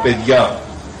αυτά τα παιδιά,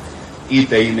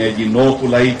 είτε είναι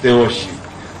Ελληνόπουλα είτε όχι,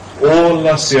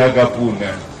 όλα σε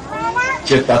αγαπούνε,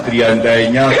 και τα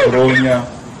 39 χρόνια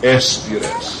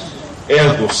έσπηρες,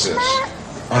 έδωσες,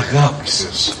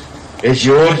 αγάπησες,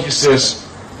 εγεώργησες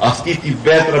αυτή την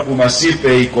πέτρα που μας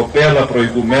είπε η κοπέλα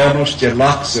προηγουμένως και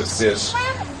λάξευσες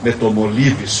με το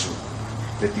μολύβι σου,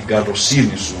 με την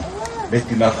καλοσύνη σου, με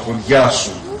την αρχοντιά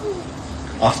σου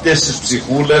αυτές τις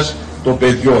ψυχούλες των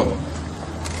παιδιών.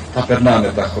 Θα περνάνε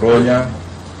τα χρόνια,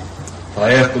 θα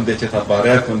έρχονται και θα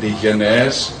παρέρχονται οι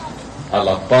γενναίες,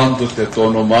 αλλά πάντοτε το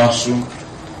όνομά σου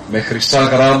με χρυσά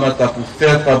γράμματα που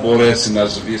δεν θα μπορέσει να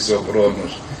σβήσει ο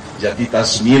χρόνος, γιατί τα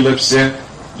σμήλεψε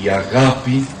η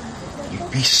αγάπη, η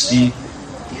πίστη,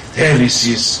 η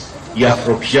θέληση, η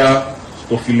ανθρωπιά,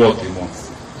 το φιλότιμο.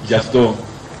 Γι' αυτό,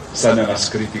 σαν ένας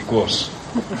κριτικός,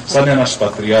 σαν ένας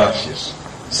πατριάρχης,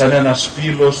 σαν ένας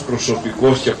φίλος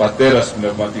προσωπικός και πατέρας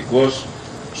πνευματικός,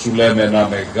 σου λέμε ένα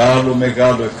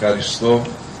μεγάλο ευχαριστώ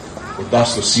κοντά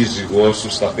στο σύζυγό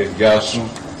σου, στα παιδιά σου,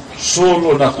 σε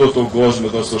όλον αυτόν τον κόσμο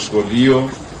εδώ στο σχολείο,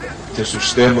 και σου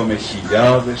στέλνουμε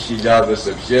χιλιάδες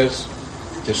ευχές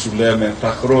και σου λέμε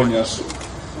τα χρόνια σου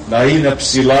να είναι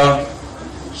ψηλά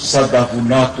σαν τα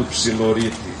βουνά του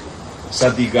Ψιλορίτη,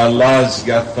 σαν τη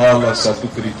γαλάζια θάλασσα του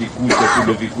Κρητικού και του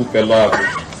Λευκού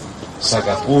πελάγους. Σ'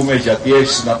 αγαπούμε γιατί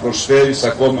έχεις να προσφέρεις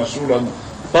ακόμα, Σούλα μου,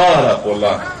 πάρα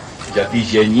πολλά, γιατί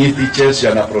γεννήθηκες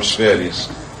για να προσφέρεις,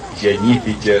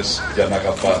 γεννήθηκες για να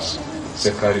αγαπάς. Σε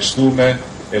ευχαριστούμε,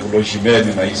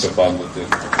 ευλογημένη να είσαι πάντοτε.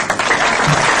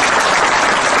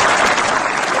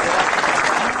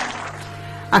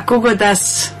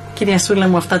 Ακούγοντας, κυρία Σούλα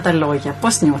μου, αυτά τα λόγια,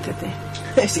 πώς νιώθετε?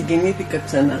 Συγκινήθηκα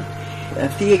ξανά.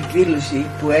 Αυτή η εκδήλωση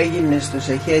που έγινε στο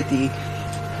Σαχέτη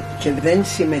και δεν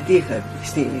συμμετείχα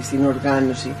στην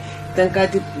οργάνωση, ήταν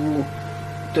κάτι που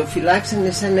το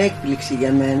φυλάξανε σαν έκπληξη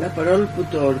για μένα, παρόλο που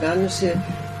το οργάνωσε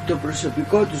το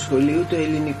προσωπικό του σχολείου, το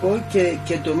ελληνικό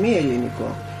και το μη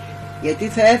ελληνικό. Γιατί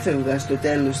θα έφευγα στο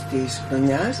τέλος της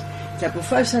χρονιάς και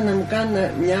αποφάσισα να μου κάνω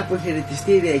μια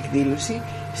αποχαιρετιστήρια εκδήλωση,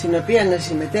 στην οποία να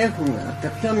συμμετέχουν από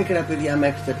τα πιο μικρά παιδιά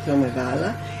μέχρι τα πιο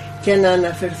μεγάλα και να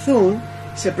αναφερθούν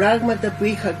σε πράγματα που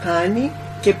είχα κάνει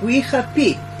και που είχα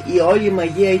πει. Η όλη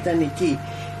μαγεία ήταν εκεί.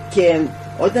 Και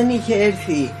όταν είχε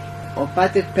έρθει ο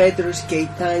Πάτερ Πέτρος και η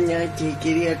Τάνια και η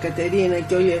κυρία Κατερίνα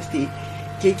και όλοι αυτοί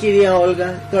και η κυρία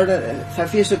Όλγα, τώρα θα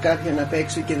αφήσω κάποιον απ'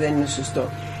 έξω και δεν είναι σωστό,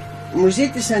 μου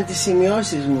ζήτησαν τις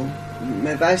σημειώσεις μου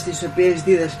με βάση τις οποίες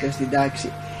δίδασκα στην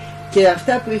τάξη και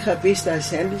αυτά που είχα πει στα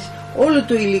assemblies, όλο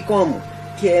το υλικό μου,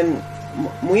 και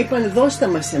μου είπαν δώστα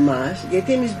μας εμάς,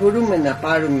 γιατί εμείς μπορούμε να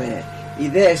πάρουμε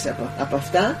ιδέες από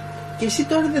αυτά και εσύ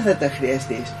τώρα δεν θα τα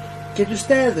χρειαστείς. Και τους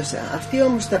τα έδωσα. Αυτοί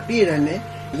όμως τα πήρανε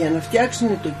για να φτιάξουν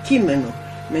το κείμενο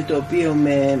με το οποίο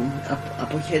με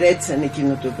αποχαιρέτησαν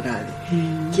εκείνο το βράδυ.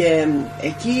 Και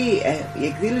εκεί η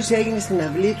εκδήλωση έγινε στην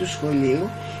αυλή του σχολείου,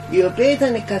 η οποία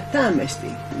ήταν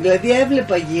κατάμεστη. Δηλαδή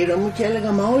έβλεπα γύρω μου και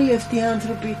έλεγα, μα όλοι αυτοί οι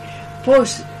άνθρωποι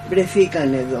πώς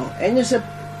βρεθήκαν εδώ? Ένιωσα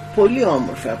πολύ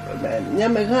όμορφα, μια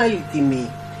μεγάλη τιμή.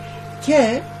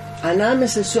 Και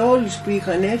ανάμεσα σε όλους που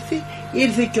είχαν έρθει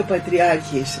ήρθε και ο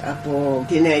Πατριάρχης από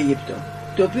την Αίγυπτο,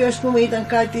 το οποίο ας πούμε ήταν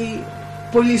κάτι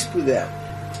πολύ σπουδαίο.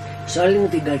 Σε όλη μου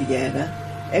την καριέρα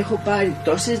έχω πάρει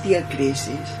τόσες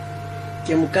διακρίσεις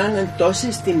και μου κάναν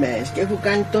τόσες τιμές και έχω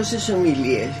κάνει τόσες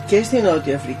ομιλίες και στην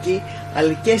Νότια Αφρική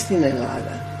αλλά και στην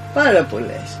Ελλάδα, πάρα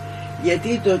πολλές,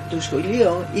 γιατί το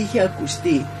σχολείο είχε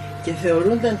ακουστεί και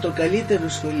θεωρούνταν το καλύτερο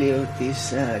σχολείο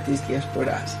της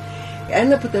διασποράς.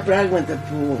 Ένα από τα πράγματα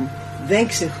που δεν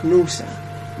ξεχνούσα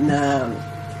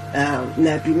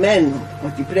να επιμένω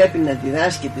ότι πρέπει να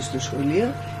διδάσκεται στο σχολείο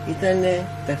ήταν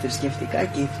τα θρησκευτικά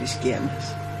και η θρησκεία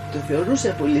μας. Το θεωρούσα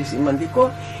πολύ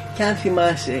σημαντικό και αν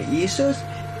θυμάσαι ίσως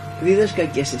δίδασκα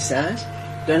και σε εσάς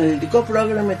το αναλυτικό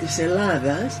πρόγραμμα της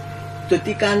Ελλάδας, το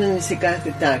τι κάνανε σε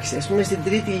κάθε τάξη. Ας πούμε στην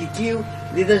τρίτη ηλικίου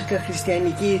δίδασκα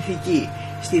χριστιανική ηθική,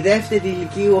 στη δεύτερη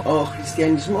ηλικίου ο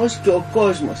χριστιανισμός και ο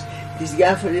κόσμος, τις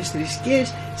διάφορες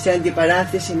θρησκείες σε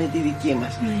αντιπαράθεση με τη δική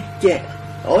μας. Και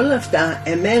όλα αυτά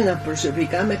εμένα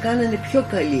προσωπικά με κάνανε πιο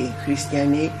καλή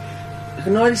χριστιανή,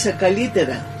 γνώρισα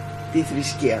καλύτερα τη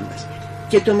θρησκεία μας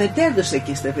και το μετέδωσα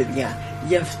και στα παιδιά.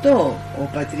 Γι' αυτό ο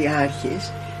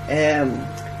Πατριάρχης,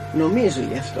 νομίζω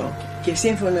γι' αυτό και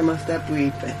σύμφωνα με αυτά που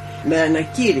είπε, με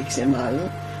ανακήρυξε μάλλον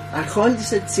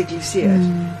αρχόντισσα της Εκκλησίας,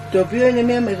 το οποίο είναι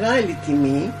μια μεγάλη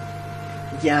τιμή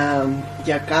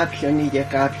για κάποιον ή για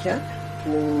κάποια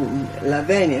που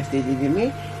λαβαίνει αυτή τη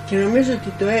τιμή, και νομίζω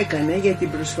ότι το έκανε για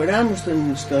την προσφορά μου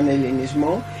στον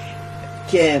ελληνισμό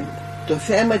και το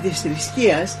θέμα της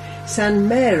θρησκείας σαν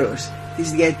μέρος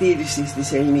της διατήρησης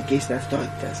της ελληνικής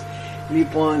ταυτότητας.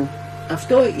 Λοιπόν,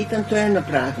 αυτό ήταν το ένα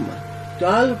πράγμα. Το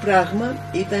άλλο πράγμα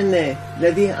ήταν,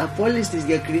 δηλαδή από όλες τις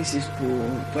διακρίσεις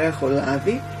που έχω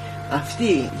λάβει,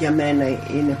 αυτή για μένα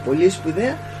είναι πολύ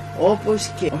σπουδαία, όπως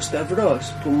και ο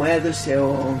Σταυρός που μου έδωσε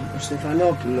ο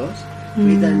Στεφανόπουλος, που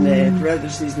ήταν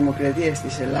πρόεδρος της Δημοκρατίας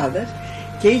της Ελλάδας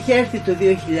και είχε έρθει το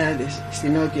 2000 στη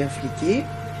Νότια Αφρική,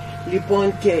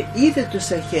 λοιπόν, και είδε το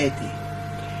Σαχέτη.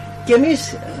 Και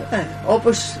εμείς,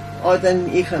 όπως όταν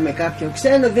είχαμε κάποιον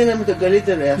ξένο, δίναμε τον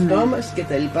καλύτερο εαυτό μας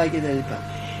κτλ.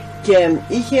 Και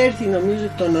είχε έρθει νομίζω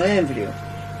το Νοέμβριο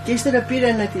και ύστερα πήρα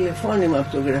ένα τηλεφώνημα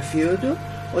από το γραφείο του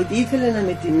ότι ήθελε να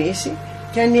με τιμήσει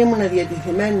και αν ήμουν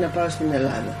διατεθειμένη να πάω στην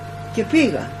Ελλάδα. Και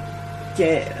πήγα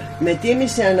και με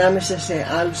τίμησε ανάμεσα σε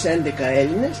άλλους 11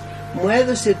 Έλληνες, μου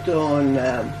έδωσε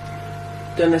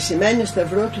τον ασημένιο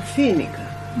σταυρό του Φίνικα.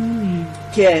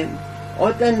 Και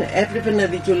όταν έπρεπε να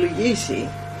δικαιολογήσει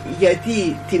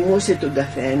γιατί τιμούσε τον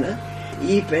καθένα,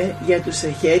 είπε για το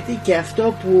Σαχέτη και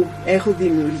αυτό που έχω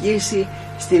δημιουργήσει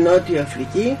στη Νότια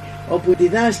Αφρική, όπου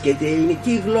διδάσκεται η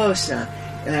ελληνική γλώσσα,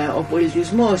 ο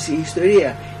πολιτισμός, η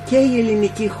ιστορία και η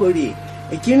ελληνική χορή.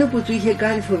 Εκείνο που του είχε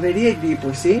κάνει φοβερή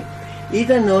εντύπωση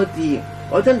ήταν ότι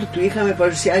όταν του είχαμε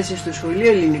παρουσιάσει στο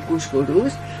σχολείο ελληνικούς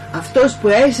χορούς, αυτός που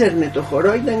έσερνε το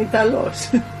χορό ήταν Ιταλός.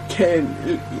 Και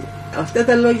αυτά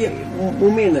τα λόγια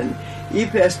μου μείνανε.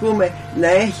 Είπε, ας πούμε, να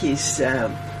έχεις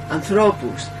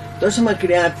ανθρώπους τόσο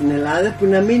μακριά από την Ελλάδα που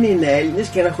να μην είναι Έλληνες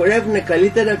και να χορεύουν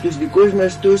καλύτερα από τους δικούς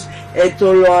μας τους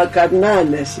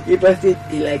ετωλοακαρνάνες. Είπε αυτή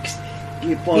τη λέξη.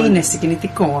 Λοιπόν, είναι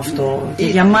συγκινητικό αυτό. Και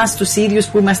για μας τους ίδιους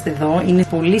που είμαστε εδώ είναι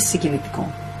πολύ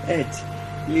συγκινητικό. Έτσι.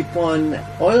 Λοιπόν,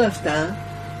 όλα αυτά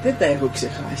δεν τα έχω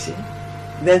ξεχάσει.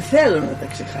 Δεν θέλω να τα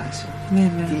ξεχάσω.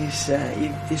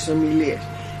 Τις ομιλίες.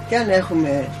 Και αν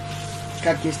έχουμε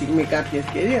κάποια στιγμή, κάποια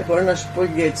ευκαιρία, μπορώ να σου πω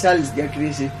για τις άλλες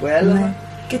διακρίσεις που έλαβα. Ναι.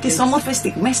 Και τις όμορφες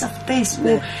στιγμές αυτές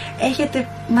που έχετε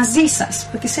μαζί σας,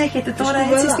 που τις έχετε τώρα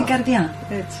έτσι στην καρδιά.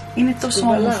 Έτσι. Είναι τόσο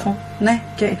όμορφο. Ναι,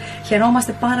 και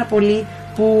χαιρόμαστε πάρα πολύ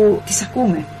που τις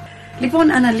ακούμε.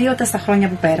 Λοιπόν, αναλύοντας τα χρόνια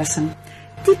που πέρασαν,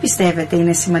 τι πιστεύετε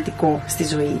είναι σημαντικό στη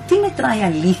ζωή? Τι μετράει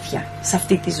αλήθεια σε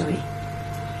αυτή τη ζωή?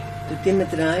 Το τι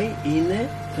μετράει είναι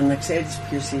το να ξέρεις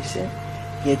ποιος είσαι,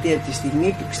 γιατί από τη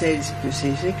στιγμή που ξέρεις ποιος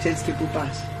είσαι, ξέρεις και που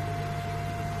πας.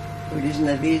 Μπορείς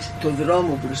να δεις το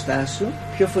δρόμο μπροστά σου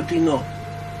πιο φωτεινό.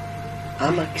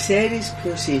 Άμα ξέρεις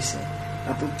ποιος είσαι,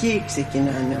 από εκεί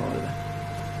ξεκινάνε όλα.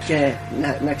 Και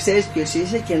να ξέρεις ποιος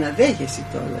είσαι και να δέχεσαι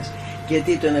κιόλας.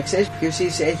 Γιατί το να ξέρεις ποιος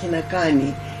είσαι έχει να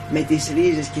κάνει με τις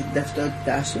ρίζες και την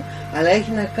ταυτότητά σου, αλλά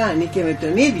έχει να κάνει και με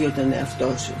τον ίδιο τον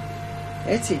εαυτό σου.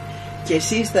 Έτσι. Και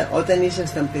εσείς όταν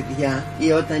ήσασταν παιδιά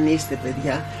ή όταν είστε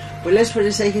παιδιά, πολλές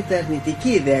φορές έχετε αρνητική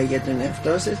ιδέα για τον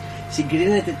εαυτό σας,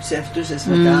 συγκρίνετε τους εαυτούς σας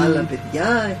με τα άλλα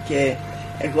παιδιά και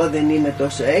εγώ δεν είμαι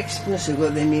τόσο έξυπνος, εγώ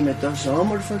δεν είμαι τόσο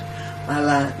όμορφος,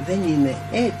 αλλά δεν είναι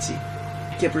έτσι.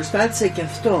 Και προσπάθησα και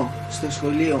αυτό στο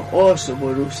σχολείο όσο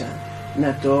μπορούσα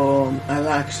να το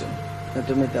αλλάξω, να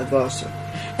το μεταδώσω.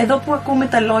 Εδώ που ακούμε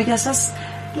τα λόγια σας,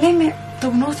 λέμε το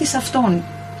γνώθεις αυτόν.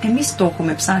 Εμείς το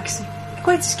έχουμε ψάξει.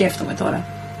 Εγώ έτσι σκέφτομαι τώρα,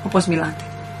 όπως μιλάτε.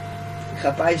 Είχα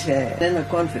πάει σε ένα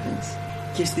conference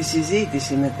και στη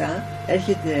συζήτηση μετά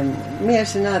έρχεται μία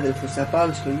συνάδελφος από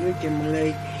άλλο σχολείο και μου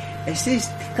λέει, εσείς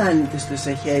τι κάνετε στο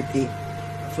Σαχέτη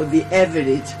for the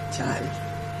average child?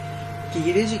 Και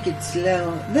γυρίζω και της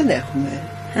λέω, δεν έχουμε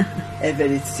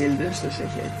average children στο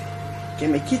Σαχέτη. Και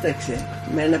με κοίταξε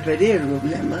με ένα περίεργο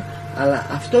βλέμμα, αλλά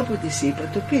αυτό που της είπα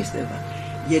το πίστευα.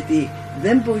 Γιατί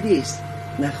δεν μπορείς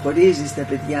να χωρίζεις τα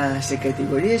παιδιά σε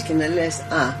κατηγορίες και να λες,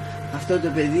 αυτό το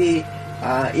παιδί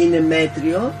είναι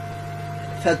μέτριο,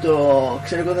 θα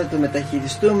το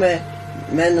μεταχειριστούμε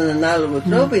με έναν ανάλογο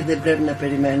τρόπο ή δεν πρέπει να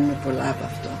περιμένουμε πολλά από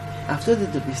αυτό. Αυτό δεν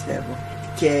το πιστεύω.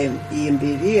 Και η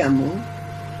εμπειρία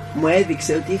μου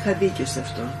έδειξε ότι είχα δίκιο σε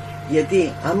αυτό.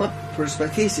 Γιατί άμα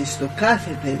προσπαθήσεις στο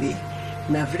κάθε παιδί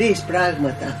να βρεις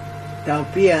πράγματα τα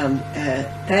οποία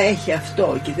τα έχει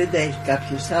αυτό και δεν τα έχει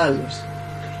κάποιος άλλος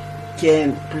και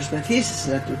προσπαθήσεις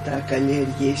να του τα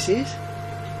καλλιεργήσεις,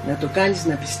 να το κάνεις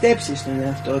να πιστέψεις στον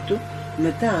εαυτό του,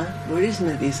 μετά μπορείς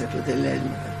να δεις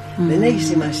αποτελέσματα. Δεν έχει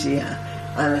σημασία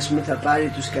αν, ας πούμε, θα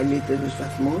πάρει τους καλύτερους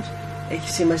βαθμούς.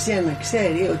 Έχει σημασία να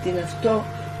ξέρει ότι είναι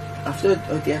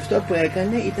ότι αυτό που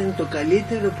έκανε ήταν το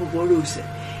καλύτερο που μπορούσε,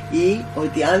 ή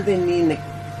ότι αν δεν είναι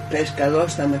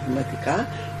καλός στα μαθηματικά,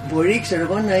 μπορεί, ξέρω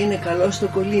εγώ, να είναι καλός στο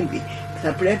κολύμπι.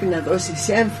 Θα πρέπει να δώσεις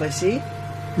έμφαση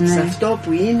σε αυτό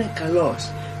που είναι καλός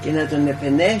και να τον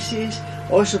επενέσεις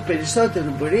όσο περισσότερο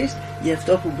μπορείς για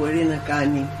αυτό που μπορεί να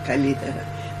κάνει καλύτερα.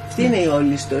 Αυτή είναι η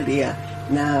όλη ιστορία,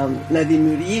 να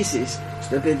δημιουργήσεις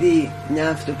στο παιδί μια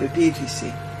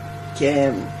αυτοπεποίθηση και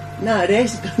να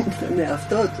αρέσει τον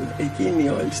εαυτό του. Εκείνη η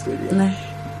όλη ιστορία. Ναι.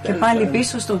 Και πάλι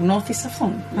πίσω στο γνώθεις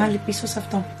αυτόν. Πάλι πίσω σε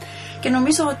αυτό. Και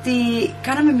νομίζω ότι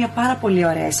κάναμε μια πάρα πολύ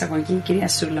ωραία εισαγωγή, κυρία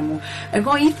Σούλα μου.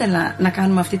 Εγώ ήθελα να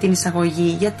κάνουμε αυτή την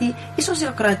εισαγωγή, γιατί ίσως οι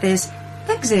ακροατές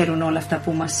δεν ξέρουν όλα αυτά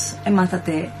που μας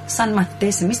μάθατε σαν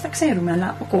μαθητές. Εμείς τα ξέρουμε,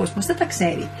 αλλά ο κόσμος δεν τα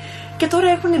ξέρει. Και τώρα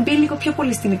έχουν μπει λίγο πιο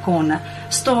πολύ στην εικόνα,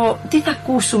 στο τι θα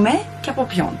ακούσουμε και από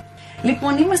ποιον.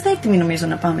 Λοιπόν, είμαστε έτοιμοι νομίζω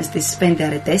να πάμε στις 5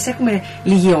 αρετές. Έχουμε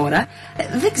λίγη ώρα.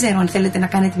 Δεν ξέρω αν θέλετε να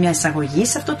κάνετε μια εισαγωγή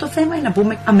σε αυτό το θέμα ή να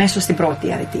μπούμε αμέσως στην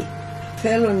πρώτη αρετή.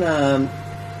 Θέλω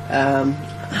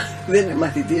δεν είναι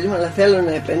μαθητής μου, αλλά θέλω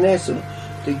να επενέσω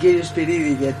τον κύριο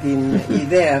Σπυρίδη για την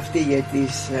ιδέα αυτή για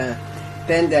τις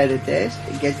 5 αρετές,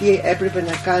 γιατί έπρεπε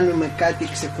να κάνουμε κάτι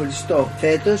ξεχωριστό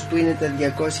φέτος που είναι τα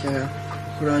 200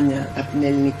 χρόνια από την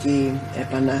Ελληνική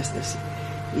Επανάσταση.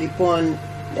 Λοιπόν,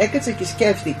 έκατσα και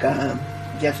σκέφτηκα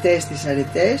για αυτές τις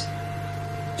αρετές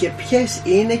και ποιες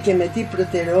είναι και με τι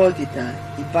προτεραιότητα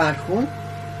υπάρχουν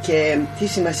και τι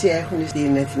σημασία έχουν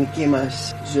στην εθνική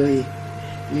μας ζωή.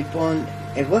 Λοιπόν,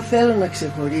 εγώ θέλω να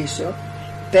ξεχωρίσω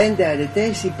 5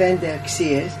 αρετές ή 5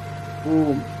 αξίες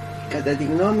που κατά τη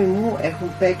γνώμη μου έχουν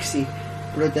παίξει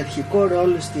πρωταρχικό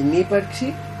ρόλο στην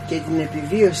ύπαρξη και την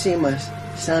επιβίωσή μας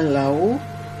σαν λαού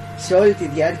σε όλη τη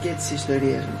διάρκεια της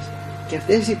ιστορίας μας. Και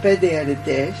αυτές οι 5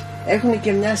 αρετές έχουν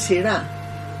και μια σειρά.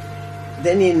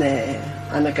 Δεν είναι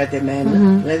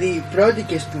ανακατεμένα. Δηλαδή η πρώτη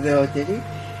και σπουδαιότερη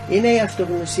είναι η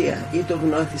αυτογνωσία ή το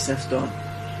γνώθις αυτόν.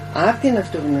 Από την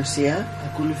αυτογνωσία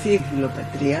ακολουθεί η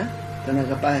φιλοπατρία, τον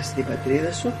αγαπάς την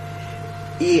πατρίδα σου,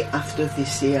 η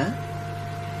αυτοθυσία,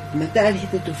 μετά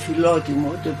έρχεται το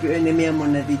φιλότιμο, το οποίο είναι μια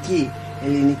μοναδική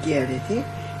ελληνική αρετή,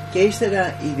 και ύστερα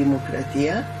η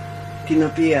δημοκρατία, την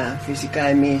οποία φυσικά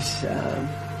εμείς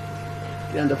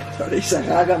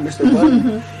εισαγάγαμε στον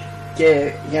κόσμο.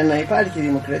 Και για να υπάρχει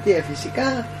δημοκρατία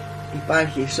φυσικά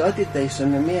υπάρχει ισότητα,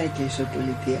 ισονομία και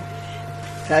ισοπολιτεία.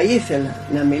 Θα ήθελα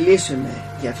να μιλήσουμε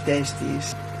για αυτές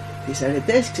τις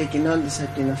αρετές ξεκινώντας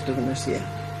από την αυτογνωσία.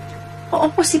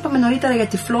 Όπως είπαμε νωρίτερα για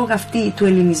τη φλόγα αυτή του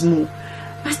ελληνισμού,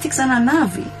 ας τη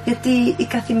ξανανάβει, γιατί η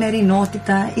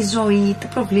καθημερινότητα, η ζωή, τα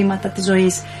προβλήματα της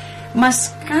ζωής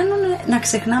μας κάνουν να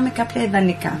ξεχνάμε κάποια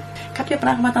ιδανικά, κάποια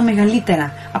πράγματα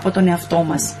μεγαλύτερα από τον εαυτό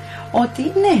μας. Ότι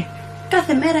ναι,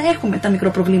 κάθε μέρα έχουμε τα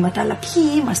μικροπροβλήματα, αλλά ποιοι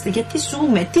είμαστε, γιατί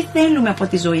ζούμε, τι θέλουμε από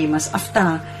τη ζωή μας.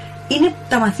 Αυτά είναι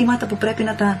τα μαθήματα που πρέπει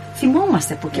να τα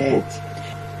θυμόμαστε από εκεί που.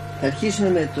 Θα αρχίσουμε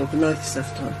με το γνώθις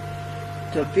αυτόν,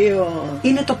 το οποίο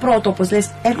είναι το πρώτο, όπως λες,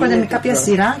 έρχονται με κάποια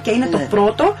σειρά και είναι το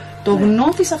πρώτο, το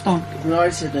γνώθις αυτόν.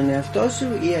 Γνώρισε τον εαυτό σου,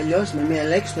 ή αλλιώς με μία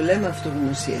λέξη το λέμε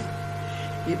αυτογνωσία.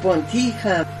 Λοιπόν, τι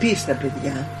είχα πει στα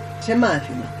παιδιά σε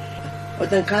μάθημα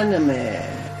όταν κάναμε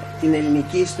την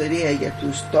ελληνική ιστορία για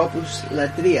τους τόπους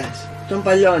λατρείας των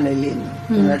παλιών Ελλήνων,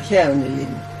 των αρχαίων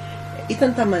Ελλήνων?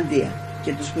 Ήταν τα μαντεία,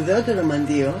 και το σπουδαιότερο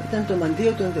μαντείο ήταν το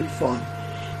μαντείο των Δελφών.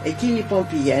 Εκεί λοιπόν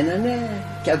πηγαίνανε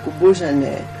και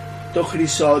ακουμπούσανε το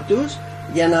χρυσό τους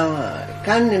για να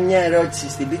κάνουν μια ερώτηση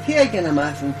στην πυθία και να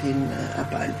μάθουν την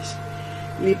απάντηση.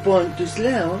 Λοιπόν, τους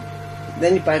λέω,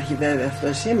 δεν υπάρχει βέβαια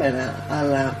αυτό σήμερα,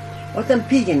 αλλά όταν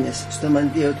πήγαινες στο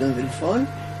μαντείο των Δελφών,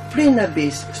 πριν να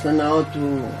μπεις στο ναό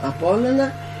του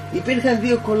Απόλλωνα, υπήρχαν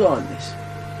 2 κολόνες,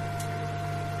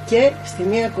 και στη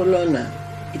μία κολόνα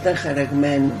ήταν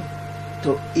χαραγμένο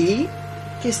το «Ι»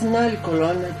 και στην άλλη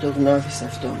κολόνα το γνώθις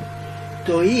αυτόν.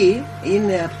 Το «Ι»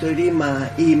 είναι από το ρήμα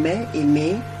 «είμαι»,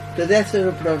 «ημί», το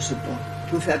δεύτερο πρόσωπο,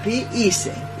 που θα πει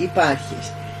 «είσαι»,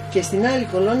 «υπάρχεις», και στην άλλη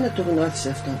κολόνα το γνώθις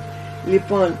αυτόν.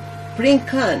 Λοιπόν, πριν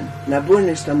καν να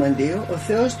μπουν στο μαντείο, ο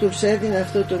Θεός τους έδινε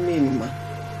αυτό το μήνυμα: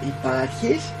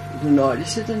 υπάρχεις,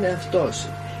 γνώρισε τον εαυτό σου,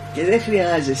 και δεν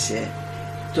χρειάζεσαι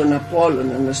τον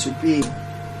Απόλλωνα να σου πει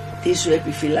τι σου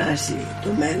επιφυλάσσει το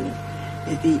μέλλον,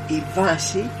 γιατί η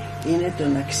βάση είναι το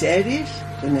να ξέρεις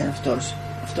τον εαυτό σου.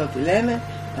 Αυτό που λέμε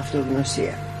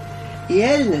αυτογνωσία. Οι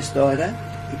Έλληνες τώρα,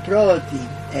 οι πρώτοι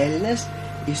Έλληνες,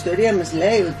 η ιστορία μας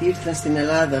λέει ότι ήρθαν στην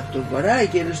Ελλάδα από το βορρά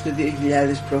γύρω στο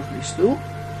 2000 π.Χ.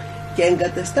 και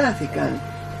εγκαταστάθηκαν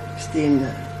στην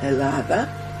Ελλάδα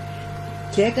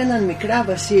και έκαναν μικρά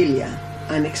βασίλεια,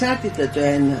 ανεξάρτητα το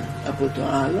ένα από το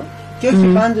άλλο και όχι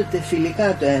πάντοτε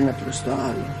φιλικά το ένα προς το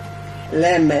άλλο.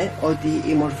 Λέμε ότι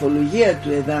η μορφολογία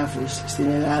του εδάφους στην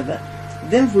Ελλάδα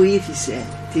δεν βοήθησε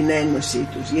την ένωσή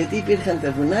τους, γιατί υπήρχαν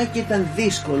τα βουνά και ήταν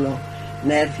δύσκολο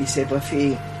να έρθει σε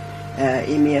επαφή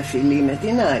η μία φυλή με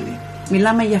την άλλη.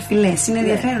 Μιλάμε για φυλές, είναι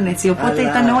ενδιαφέρον έτσι, οπότε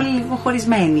ήταν όλοι λίγο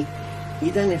χωρισμένοι.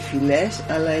 Ήτανε φυλές,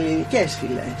 αλλά ελληνικές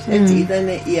φυλές, έτσι,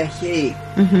 ήτανε οι αρχαίοι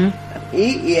ή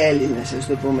οι Έλληνες, ας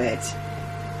το πούμε έτσι.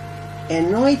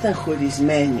 Ενώ ήταν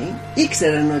χωρισμένοι,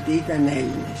 ήξεραν ότι ήταν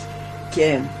Έλληνες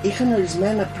και είχαν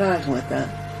ορισμένα πράγματα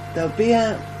τα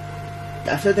οποία,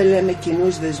 αυτά τα λέμε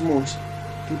κοινούς δεσμούς,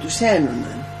 που τους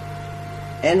ένωναν.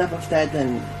 Ένα από αυτά ήταν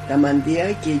τα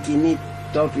μαντεία και οι κοινοί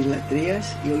τόποι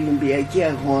λατρείας, οι Ολυμπιακοί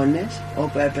αγώνες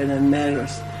όπου έπαιρναν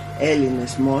μέρος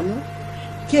Έλληνες μόνο,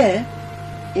 και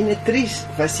είναι 3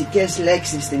 βασικές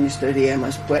λέξεις στην ιστορία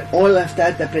μας που όλα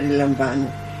αυτά τα περιλαμβάνουν.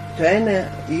 Το ένα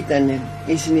ήταν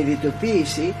η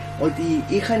συνειδητοποίηση ότι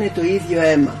είχαν το ίδιο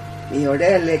αίμα. Η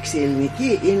ωραία λέξη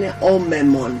ελληνική είναι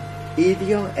όμεμον,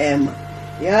 ίδιο αίμα.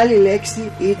 Η άλλη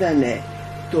λέξη ήταν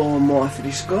το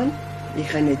ομόθρησκον,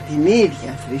 είχαν την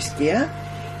ίδια θρησκεία,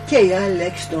 και η άλλη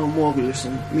λέξη το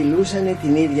ομόγλωσσον, μιλούσαν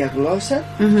την ίδια γλώσσα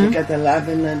και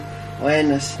καταλάβαιναν ο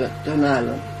ένας τον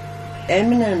άλλον.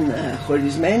 Έμειναν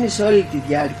χωρισμένοι σε όλη τη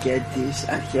διάρκεια της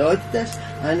αρχαιότητας,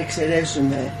 αν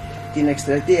εξαιρέσουμε την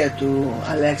εκστρατεία του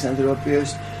Αλέξανδρου, ο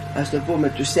οποίος, ας το πούμε,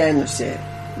 τους ένωσε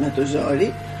με το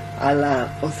ζόρι, αλλά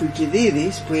ο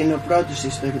Θουκυδίδης, που είναι ο πρώτος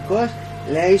ιστορικός,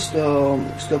 λέει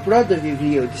στο πρώτο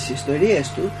βιβλίο της ιστορίας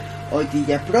του ότι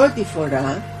για πρώτη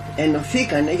φορά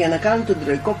ενωθήκανε για να κάνουν τον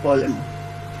Τροϊκό πόλεμο.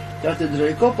 Τώρα τον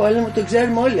Τροϊκό πόλεμο τον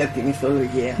ξέρουμε όλοι από τη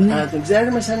μυθολογία, αλλά τον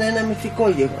ξέρουμε σαν ένα μυθικό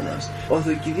γεγονός. Ο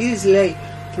Θουκυδίδης λέει: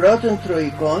 πρώτων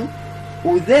Τροϊκών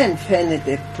ουδέν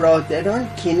φαίνεται πρώτερον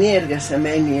κοινή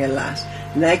εργασαμένη Ελλάς.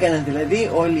 Να έκαναν δηλαδή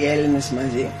όλοι οι Έλληνες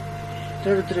μαζί.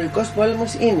 Τώρα ο Τροικός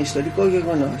Πόλεμος είναι ιστορικό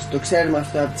γεγονός. Το ξέρουμε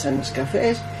αυτό από τις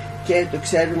ανασκαφές και το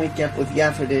ξέρουμε και από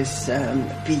διάφορες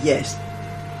πηγές.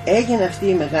 Έγινε αυτή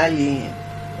η μεγάλη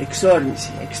εξόρμηση,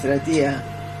 εκστρατεία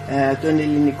των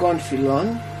ελληνικών φυλών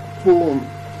που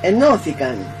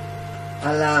ενώθηκαν,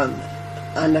 αλλά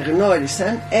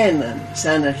αναγνώρισαν έναν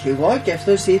σαν αρχηγό, και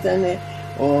αυτός ήταν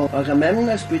ο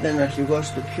Αγαμέμνονας, που ήταν ο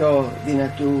αρχηγός του πιο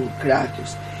δυνατού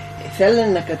κράτους.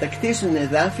 Θέλανε να κατακτήσουν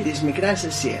εδάφη της Μικράς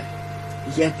Ασίας.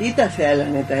 Γιατί τα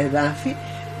θέλανε τα εδάφη?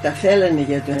 Τα θέλανε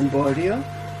για το εμπόριο,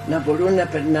 να μπορούν να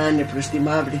περνάνε προς τη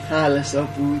Μαύρη Θάλασσα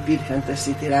όπου υπήρχαν τα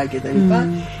σιτηρά κτλ.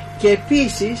 Και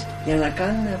επίσης για να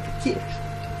κάνουν αποικίες.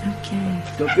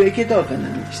 Το οποίο και το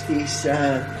έκαναν στις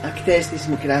ακτές της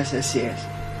Μικράς Ασίας.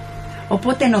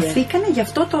 Οπότε ενωθήκανε για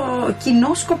αυτό το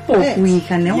κοινό σκοπό που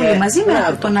είχαν όλοι μαζί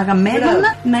με τον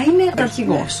Αγαμέμνονα να είναι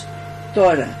αρχηγός.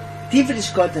 Τώρα, τι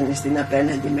βρισκόταν στην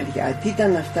απέναντι μεριά, τι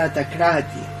ήταν αυτά τα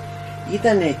κράτη?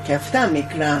 Ήτανε και αυτά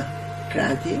μικρά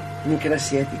κράτη,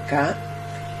 μικρασιατικά,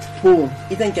 που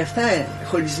ήταν και αυτά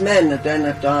χωρισμένα το ένα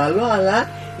από το άλλο, αλλά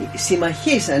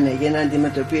συμμαχίσανε για να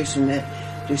αντιμετωπίσουν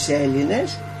τους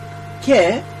Έλληνες.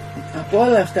 Και από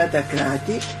όλα αυτά τα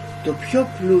κράτη το πιο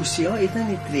πλούσιο ήταν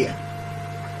η Τρία.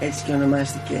 Έτσι και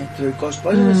ονομάστηκε Τροικός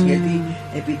Πόλεμος, γιατί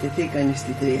επιτεθήκαν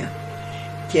στη Τρία.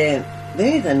 Και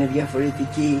δεν ήταν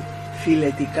διαφορετικοί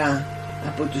φιλετικά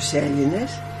από τους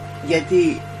Έλληνες,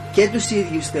 γιατί και τους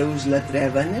ίδιους θεούς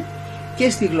λατρεύανε και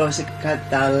στη γλώσσα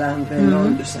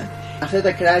καταλαβαίνοντουσαν. Αυτά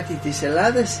τα κράτη της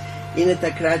Ελλάδας είναι τα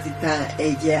κράτη τα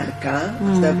Αιγαιακά,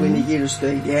 αυτά που είναι γύρω στο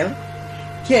Αιγαίο,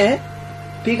 και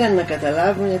πήγαν να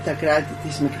καταλάβουν τα κράτη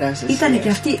της Μικράς Ασίας. Ήταν και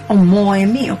αυτοί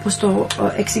ομόαιμοι, όπως το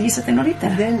εξηγήσατε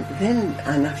νωρίτερα? Δεν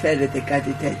αναφέρεται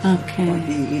κάτι τέτοιο,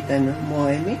 ότι ήταν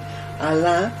ομόαιμοι,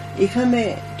 αλλά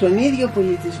είχαμε τον ίδιο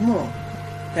πολιτισμό,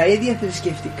 τα ίδια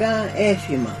θρησκευτικά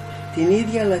έθιμα, την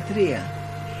ίδια λατρεία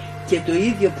και το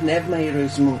ίδιο πνεύμα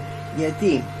ηρωισμού.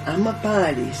 Γιατί άμα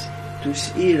πάρεις τους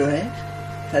ήρωες,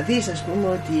 θα δεις, ας πούμε,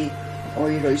 ότι ο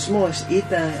ηρωισμός ή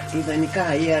τα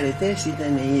ιδανικά ή αρετές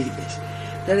ήταν οι ίδιες.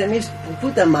 Τώρα εμείς πού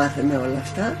τα μάθαμε όλα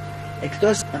αυτά?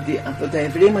 Εκτός από τα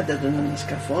ευρήματα των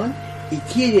ανασκαφών, η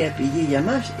κύρια πηγή για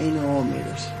μας είναι ο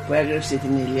Όμηρος, που έγραψε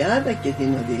την Ηλιάδα και την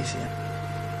Οδύσσεια.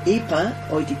 Είπα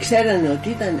ότι ξέρανε ότι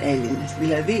ήταν Έλληνες,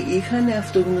 δηλαδή είχαν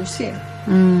αυτογνωσία.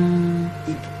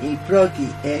 Οι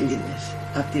πρώτοι Έλληνες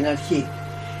από την αρχή,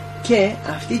 και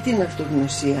αυτή την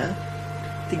αυτογνωσία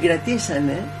την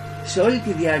κρατήσανε σε όλη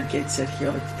τη διάρκεια της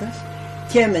αρχαιότητας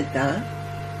και μετά,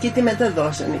 και τη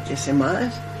μεταδώσανε και σε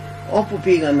εμάς. Όπου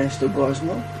πήγαμε στον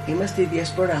κόσμο, είμαστε η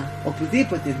διασπορά.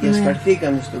 Οπουδήποτε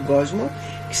διασπαρθήκαμε στον κόσμο,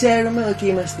 ξέρουμε ότι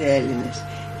είμαστε Έλληνες.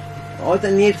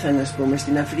 Όταν ήρθαν, ας πούμε,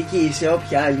 στην Αφρική ή σε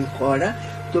όποια άλλη χώρα,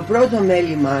 το πρώτο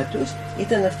μέλημά τους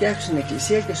ήταν να φτιάξουν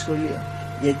εκκλησία και σχολείο,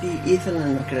 γιατί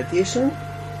ήθελαν να κρατήσουν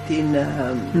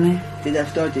την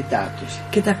ταυτότητά τους.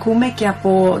 Και τα ακούμε και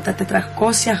από τα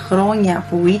 400 χρόνια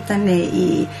που ήταν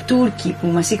οι Τούρκοι που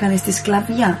μας είχαν στη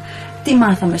σκλαβιά. Τι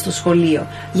μάθαμε στο σχολείο?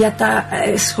 Για τα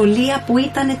σχολεία που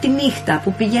ήταν τη νύχτα,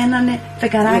 που πηγαίνανε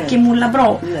φεκαράκι μου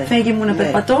λαμπρό, φέγε μου να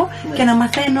περπατώ και να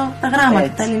μαθαίνω τα γράμματα,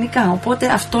 τα ελληνικά. Οπότε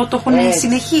αυτό το έχουν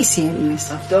συνεχίσει οι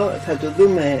Έλληνες. Αυτό θα το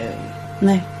δούμε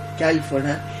και άλλη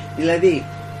φορά. Δηλαδή,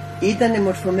 ήτανε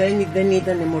μορφωμένοι, δεν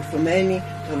ήτανε μορφωμένοι,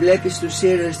 το βλέπεις στους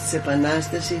ήρωες της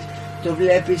Επανάστασης, το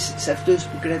βλέπεις σε αυτούς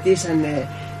που κρατήσανε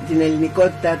την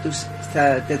ελληνικότητά τους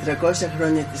στα 400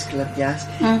 χρόνια της σκλαβιάς.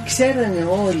 Ξέρανε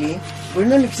όλοι, μπορεί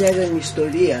να μην ξέρανε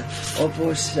ιστορία,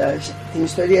 όπως την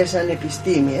ιστορία σαν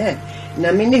επιστήμη,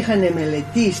 να μην είχαν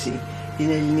μελετήσει την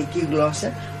ελληνική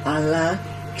γλώσσα, αλλά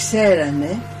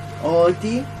ξέρανε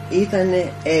ότι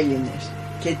ήτανε Έλληνες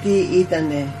και τι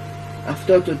ήτανε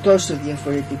αυτό το τόσο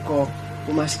διαφορετικό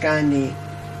που μας κάνει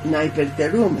να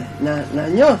υπερτερούμε, να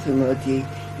νιώθουμε ότι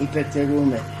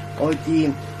υπερτερούμε,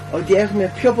 ότι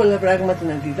έχουμε πιο πολλά πράγματα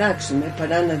να διδάξουμε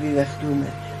παρά να διδαχτούμε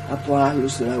από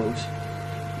άλλους λαούς.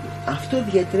 Αυτό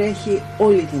διατρέχει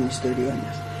όλη την ιστορία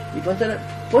μας. Λοιπόν, τώρα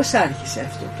πώς άρχισε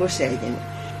αυτό, πώς έγινε?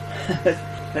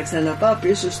 Θα ξαναπάω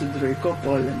πίσω στον Τροικό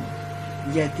Πόλεμο,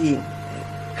 γιατί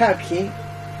κάποιοι,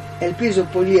 ελπίζω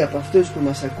πολλοί από αυτούς που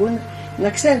μας ακούν, να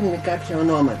ξέρουν κάποια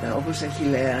ονόματα, όπως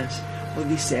Αχιλλέας,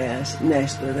 Οδυσσέας,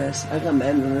 Νέστορας,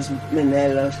 Αγαμέμνονας,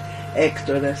 Μενέλαος,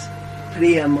 Έκτορας,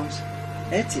 Príamos,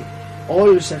 έτσι,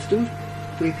 όλους αυτούς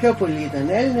που οι πιο πολλοί ήταν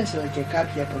Έλληνες, αλλά και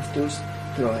κάποιοι από αυτούς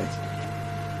Τρώες.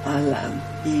 Αλλά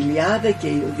η Ηλιάδα και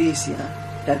η Οδύσσεια,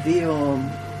 τα δύο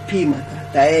ποίηματα,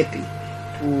 τα έπι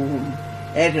που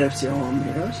έγραψε ο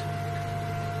Όμηρος,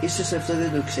 ίσως αυτό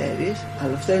δεν το ξέρεις,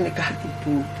 αλλά αυτό είναι κάτι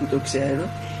που το ξέρω,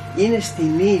 είναι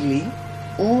στην ύλη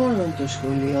όλων των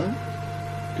σχολείων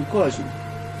του κόσμου.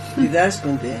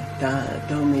 διδάσκονται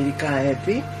τα ομηρικά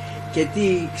έπι και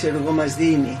τι μας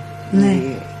δίνει. Ναι,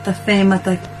 τα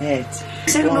θέματα. Έτσι.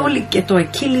 Ξέρουμε όλοι και το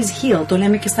Achilles heel, το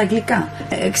λέμε και στα αγγλικά.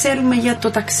 Ξέρουμε για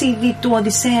το ταξίδι του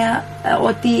Οδυσσέα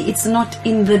ότι it's not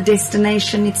in the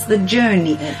destination, it's the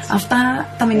journey. Έτσι. Αυτά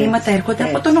τα μηνύματα έρχονται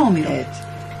από τον Όμηρο. Έτσι.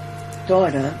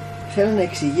 Τώρα θέλω να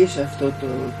εξηγήσω αυτό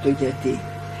το γιατί.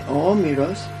 Ο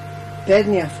Όμηρος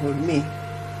παίρνει αφορμή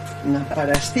να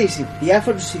παραστήσει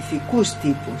διάφορους ηθικούς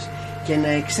τύπους και να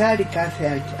εξάρει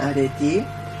κάθε αρετή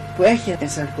που έχει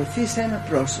ενσαρκωθεί σε ένα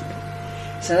πρόσωπο.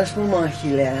 Σαν ας πούμε ο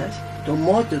Αχιλλέας, το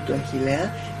μότο του Αχιλλέα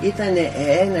ήταν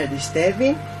 «εέν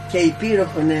αριστεύει και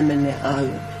υπήροχον έμενε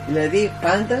άλλον». Δηλαδή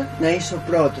πάντα να είσαι ο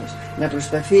πρώτος, να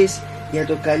προσπαθείς για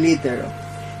το καλύτερο.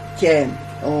 Και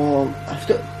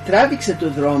αυτό τράβηξε το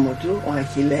δρόμο του ο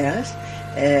Αχιλλέας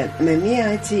με μία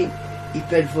έτσι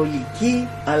υπερβολική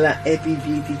αλλά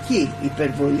επιβλητική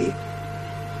υπερβολή.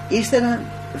 Ύστερα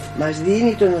μας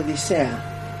δίνει τον Οδυσσέα,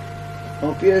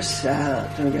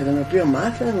 για τον οποίο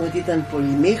μάθαμε ότι ήταν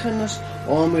πολυμήχανος,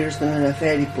 ο Όμηρος τον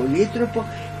αναφέρει πολύτροπο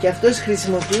και αυτός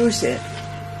χρησιμοποιούσε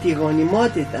τη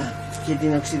γονιμότητα και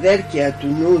την οξυδέρκεια του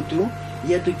νου του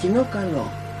για το κοινό καλό.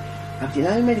 Απ' την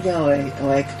άλλη μεριά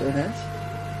ο Έκτορας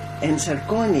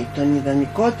ενσαρκώνει τον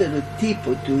ιδανικότερο τύπο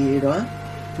του ήρωα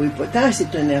που υποτάσσει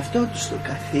τον εαυτό του στο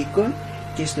καθήκον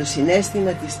και στο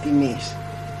συναίσθημα της τιμής.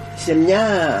 Σε μια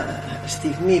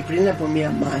στιγμή πριν από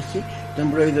μια μάχη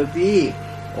τον προειδοποιεί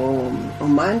ο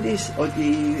Μάντης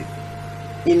ότι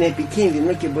είναι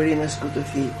επικίνδυνο και μπορεί να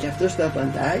σκοτωθεί και αυτός το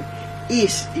απαντάει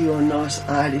 «Εις Ιωνός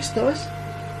άριστος,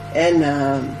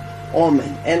 ένα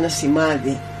όμεν, ένα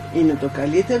σημάδι είναι το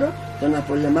καλύτερο, το να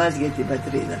πολεμάς για την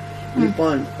πατρίδα».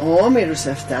 Λοιπόν, ο Όμηρος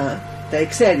αυτά τα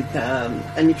εξέρει, τα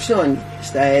ανυψώνει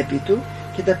στα έπι του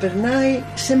και τα περνάει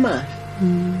σε εμάς.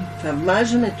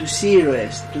 Θαυμάζουμε τους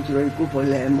ήρωες του Τροϊκού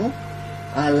πολέμου,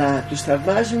 αλλά τους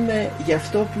θαυμάζουμε για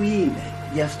αυτό που είναι,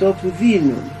 για αυτό που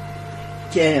δίνουν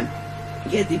και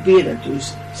για την πείρα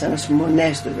τους σαν ας πούμε ο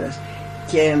Νέστορας.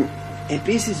 Και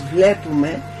επίσης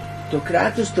βλέπουμε το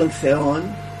κράτος των θεών,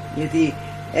 γιατί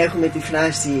έχουμε τη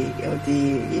φράση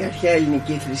ότι η αρχαία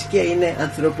ελληνική θρησκεία είναι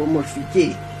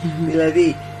ανθρωπομορφική,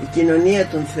 δηλαδή η κοινωνία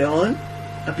των θεών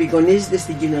απεικονίζεται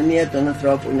στην κοινωνία των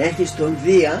ανθρώπων. Έχεις τον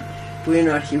Δία που είναι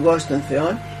ο αρχηγός των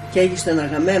θεών και έχεις τον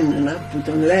Αγαμέμνονα που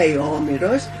τον λέει ο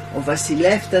Όμηρος ο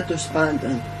βασιλεύτατος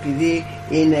πάντων, επειδή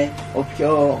είναι ο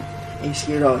πιο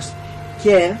ισχυρός.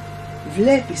 Και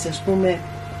βλέπεις ας πούμε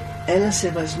ένα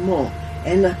σεβασμό,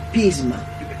 ένα πείσμα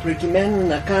προκειμένου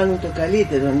να κάνουν το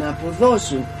καλύτερο, να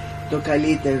αποδώσουν το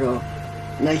καλύτερο,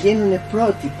 να γίνουν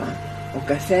πρότυπα ο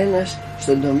καθένας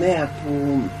στον τομέα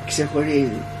που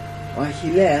ξεχωρίζει. Ο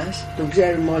Αχιλλέας, τον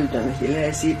ξέρουμε όλοι τον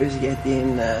Αχιλλέα, είπες για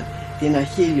την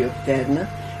Αχίλιο πτέρνα.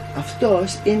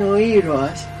 Αυτός είναι ο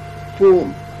ήρωας που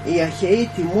οι Αχαιοί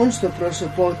τιμούν στο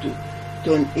πρόσωπό του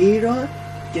τον ήρωα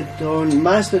και τον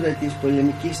μάστορα της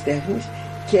πολεμικής τέχνης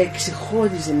και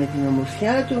εξεχώριζε με την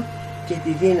ομορφιά του και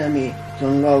τη δύναμη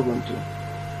των λόγων του.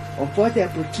 Οπότε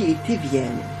από εκεί τι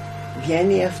βγαίνει?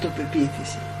 Βγαίνει η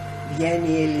αυτοπεποίθηση, βγαίνει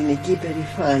η ελληνική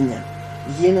περηφάνεια,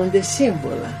 γίνονται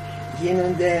σύμβολα,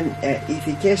 γίνονται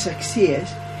ηθικές αξίες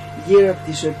γύρω από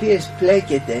τις οποίες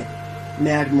πλέκεται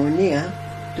με αρμονία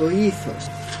το ήθος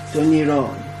των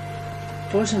ηρώων.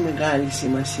 Πόσο μεγάλη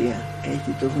σημασία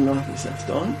έχει το γνώθεις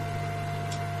αυτόν,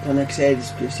 το να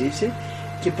ξέρεις ποιος είσαι,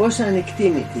 και πόσο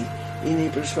ανεκτήμητη είναι η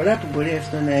προσφορά που μπορεί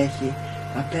αυτό να έχει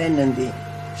απέναντι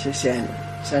σε σένα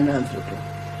σαν άνθρωπο.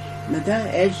 Μετά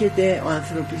έρχεται ο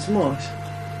ανθρωπισμός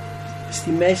στη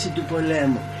μέση του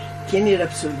πολέμου και είναι η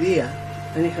ραψοδία.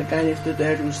 Δεν είχα κάνει αυτό το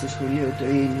έργο στο σχολείο το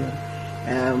ίδιο,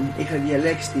 είχα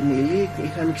διαλέξει την ύλη,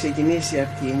 είχαμε ξεκινήσει από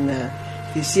την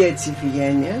θυσία της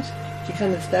Ιφηγένειας και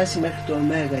είχαμε φτάσει μέχρι το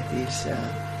ωμέγα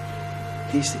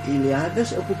της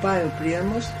Ιλιάδας, όπου πάει ο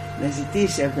Príamos να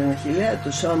ζητήσει από τον Αχιλλέα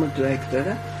το σώμα του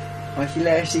Έκτορα. Ο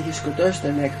Αχιλλέας είχε σκοτώσει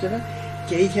τον Έκτορα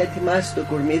και είχε ετοιμάσει το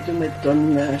κορμί του με τον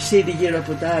σύρι γύρω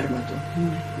από τα άρμα του.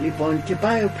 Λοιπόν, και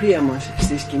πάει ο Príamos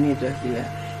στη σκηνή του Αχιλλέα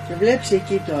και βλέπεις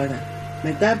εκεί τώρα,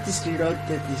 μετά από τη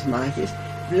σκληρότητα της μάχης,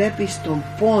 βλέπεις τον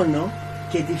πόνο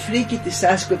και τη φρίκη της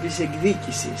άσκοπης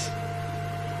εκδίκησης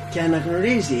και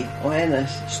αναγνωρίζει ο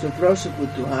ένας στο πρόσωπο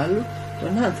του άλλου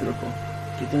τον άνθρωπο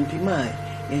και τον τιμάει,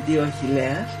 γιατί ο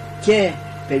Αχιλλέας και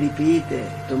περιποιείται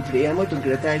τον Príamo, τον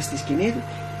κρατάει στη σκηνή του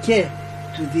και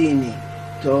του δίνει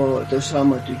το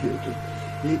σώμα του γιού του.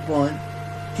 Λοιπόν,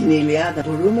 την Ιλιάδα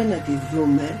μπορούμε να τη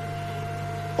δούμε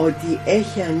ότι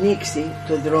έχει ανοίξει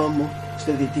το δρόμο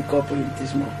στο δυτικό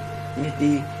πολιτισμό,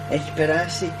 γιατί έχει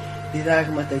περάσει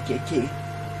διδάγματα και εκεί.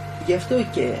 Γι' αυτό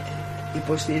και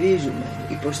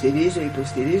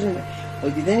υποστηρίζουμε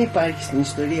ότι δεν υπάρχει στην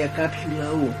ιστορία κάποιου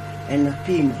λαού ένα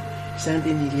ποίημα σαν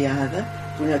την Ιλιάδα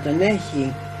που να τον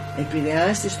έχει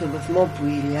επηρεάσει στον βαθμό που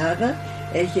η Ιλιάδα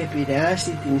έχει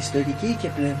επηρεάσει την ιστορική και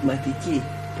πνευματική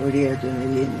πορεία των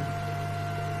Ελλήνων.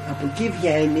 Από εκεί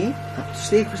βγαίνει, από τους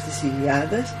στίχους της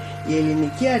Ιλιάδας, η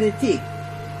ελληνική αρετή,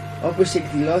 όπως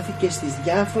εκδηλώθηκε στις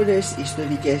διάφορες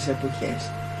ιστορικές εποχές.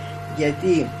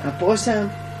 Γιατί από όσα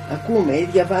ακούμε ή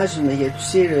διαβάζουμε για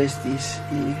τους ήρωες της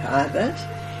Ιλιάδας,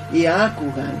 ή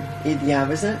άκουγαν ή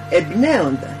διάβαζαν,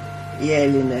 εμπνέονταν οι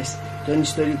Έλληνες των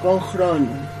ιστορικών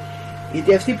χρόνων.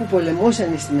 Γιατί αυτοί που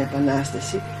πολεμούσαν στην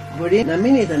Επανάσταση μπορεί να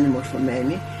μην ήταν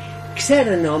μορφωμένοι,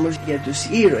 ξέρανε όμως για τους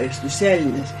ήρωες, τους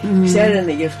Έλληνες,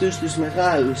 ξέρανε για αυτούς τους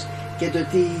μεγάλους και το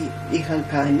τι είχαν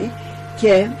κάνει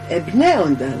και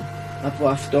εμπνέονταν από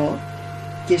αυτό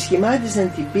και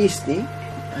σχημάτιζαν την πίστη.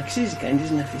 Αξίζει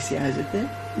κανείς να θυσιάζεται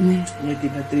για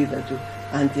την πατρίδα του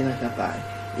αν την αγαπάει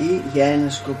ή για ένα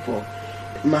σκοπό.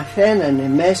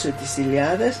 Μαθαίνανε μέσω της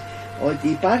Ιλιάδας ότι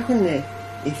υπάρχουν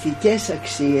ηθικές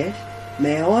αξίες με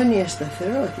αιώνια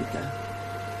σταθερότητα.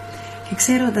 Και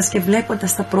ξέροντας και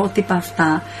βλέποντας τα πρότυπα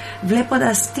αυτά,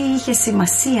 βλέποντας τι είχε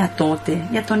σημασία τότε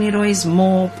για τον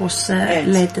ηρωισμό, όπως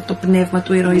λέτε, το πνεύμα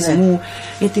του ηρωισμού,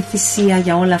 για τη θυσία,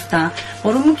 για όλα αυτά,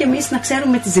 μπορούμε και εμείς να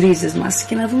ξέρουμε τις ρίζες μας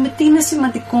και να δούμε τι είναι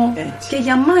σημαντικό και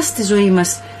για μας στη ζωή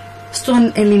μας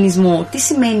στον ελληνισμό. Τι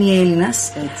σημαίνει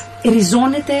Έλληνας,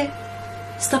 ριζώνεται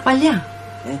στα παλιά.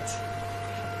 Έτσι.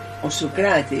 Ο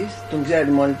Σωκράτης, τον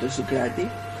ξέρουμε όλοι τον Σωκράτη,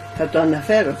 θα το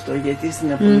αναφέρω αυτό γιατί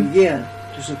στην απολογία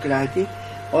του Σωκράτη,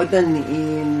 όταν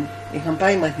είχαν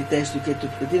πάει οι μαθητές του και του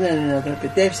προτείνανε να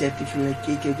δραπετεύσει από τη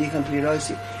φυλακή και ότι είχαν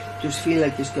πληρώσει τους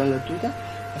φύλακες και όλα τούτα,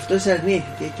 αυτός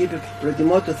αρνήθηκε και είπε: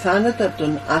 προτιμώ το θάνατο από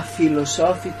τον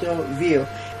αφιλοσόφητο βίο.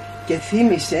 Και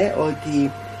θύμισε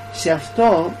ότι σε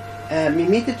αυτό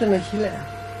μιμείται τον Αχιλλέα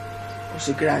ο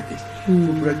Σωκράτης,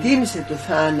 που προτίμησε το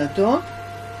θάνατο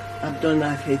από το να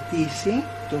αθετήσει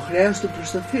το χρέος του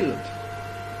προς το φίλο του.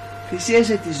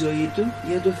 Θυσίασε τη ζωή του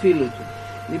για το φίλο του.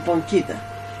 Λοιπόν, κοίτα,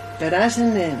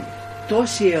 περάσανε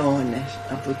τόσοι αιώνες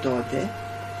από τότε,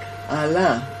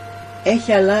 αλλά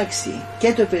έχει αλλάξει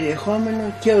και το περιεχόμενο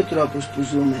και ο τρόπος που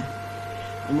ζούμε.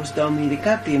 Όμως τα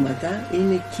ομηρικά ποίηματα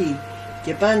είναι εκεί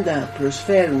και πάντα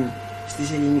προσφέρουν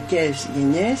στις ελληνικές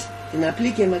γενιές την απλή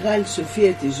και μεγάλη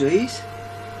σοφία της ζωής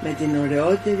με την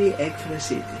ωραιότερη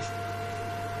έκφρασή της.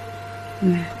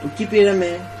 Εκεί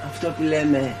πήραμε αυτό που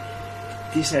λέμε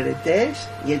τις αρετές,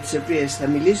 για τις οποίες θα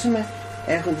μιλήσουμε,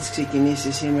 έχοντας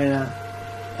ξεκινήσει σήμερα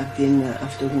από την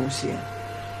αυτογνωσία.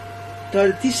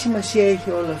 Τώρα, τι σημασία έχει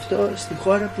όλο αυτό στη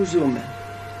χώρα που ζούμε?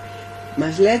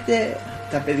 Μας λέτε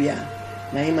τα παιδιά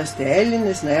να είμαστε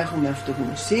Έλληνες, να έχουμε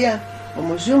αυτογνωσία,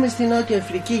 όμως ζούμε στην Νότια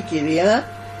Αφρική, κυρία.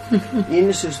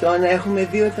 Είναι σωστό να έχουμε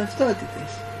δύο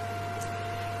ταυτότητες?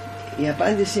 Η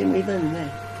απάντησή μου ήταν ναι,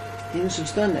 είναι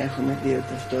σωστό να έχουμε δύο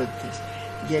ταυτότητες,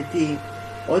 γιατί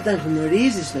όταν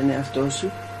γνωρίζεις τον εαυτό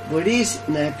σου μπορείς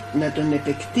να τον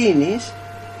επεκτείνεις,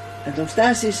 να τον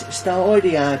φτάσεις στα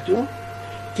όρια του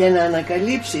και να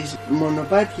ανακαλύψεις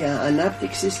μονοπάτια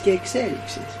ανάπτυξης και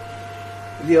εξέλιξης,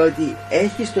 διότι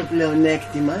έχεις το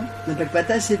πλεονέκτημα να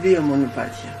περπατάς σε δύο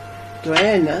μονοπάτια. Το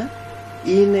ένα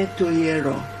είναι το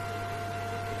ιερό,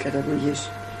 η καταγωγή σου.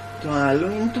 Το άλλο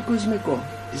είναι το κοσμικό,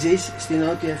 ζεις στη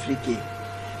Νότια Αφρική.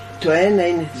 Το ένα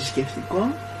είναι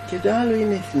θρησκευτικό και το άλλο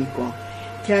είναι εθνικό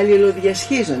και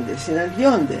αλληλοδιασχίζονται,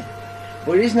 συναντιόνται.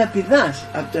 Μπορείς να πηδάς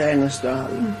από το ένα στο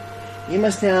άλλο.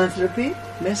 Είμαστε άνθρωποι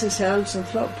μέσα σε άλλους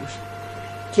ανθρώπους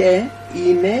και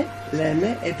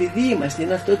λέμε, επειδή είμαστε,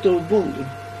 είναι αυτό το Ubuntu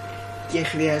και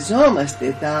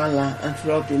χρειαζόμαστε τα άλλα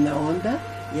ανθρώπινα όντα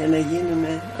για να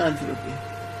γίνουμε άνθρωποι.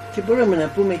 Και μπορούμε να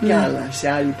πούμε κι άλλα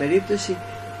σε άλλη περίπτωση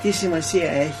τι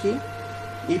σημασία έχει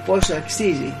ή πόσο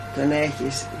αξίζει το να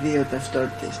έχεις δύο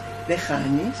ταυτότητες. Δεν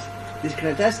χάνεις, τις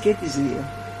κρατάς και τις δύο.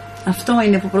 Αυτό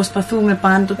είναι που προσπαθούμε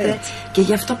πάντοτε και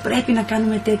γι' αυτό πρέπει να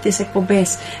κάνουμε τέτοιες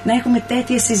εκπομπές, να έχουμε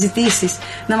τέτοιες συζητήσεις,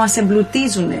 να μας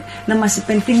εμπλουτίζουν, να μας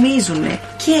υπενθυμίζουν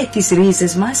και τις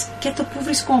ρίζες μας και το που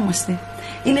βρισκόμαστε.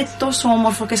 Είναι τόσο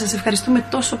όμορφο και σας ευχαριστούμε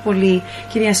τόσο πολύ,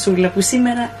 κυρία Σούλα, που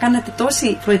σήμερα κάνατε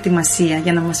τόση προετοιμασία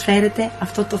για να μας φέρετε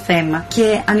αυτό το θέμα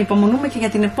και ανυπομονούμε και για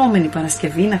την επόμενη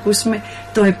Παρασκευή να ακούσουμε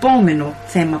το επόμενο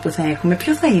θέμα που θα έχουμε.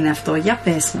 Ποιο θα είναι αυτό? Για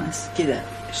πες μας. Κοίτα,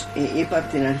 είπα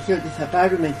από την αρχή ότι θα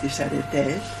πάρουμε τις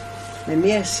αρετές με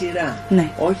μία σειρά,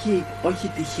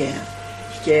 όχι τυχαία.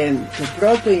 Και το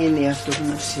πρώτο είναι η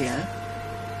αυτογνωσία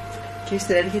και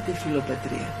ύστερα έρχεται η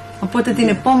φιλοπατρία. Οπότε την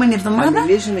επόμενη εβδομάδα θα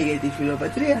μιλήσουμε για τη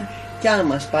φιλοπατρία και αν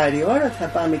μας πάρει ώρα θα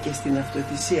πάμε και στην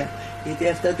αυτοθυσία, γιατί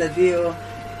αυτά τα δύο,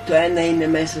 το ένα είναι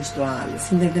μέσα στο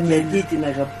άλλο. Γιατί την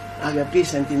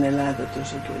αγαπήσαν την Ελλάδα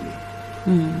τόσο πολύ.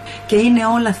 Και είναι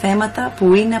όλα θέματα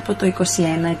που είναι από το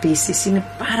 21 επίσης. Είναι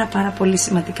πάρα πολύ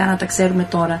σημαντικά να τα ξέρουμε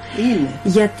τώρα. Είναι.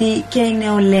 Γιατί και η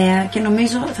νεολαία, και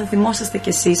νομίζω θα θυμόσαστε κι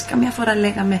εσείς, καμιά φορά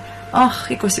λέγαμε «Αχ,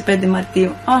 25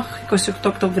 Μαρτίου, αχ, 28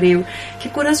 Οκτωβρίου» και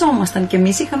κουραζόμασταν κι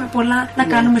εμείς. Είχαμε πολλά να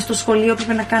κάνουμε στο σχολείο,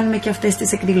 πρέπει να κάνουμε και αυτές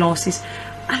τις εκδηλώσεις.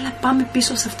 Αλλά πάμε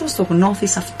πίσω σε αυτό, στο γνώθι,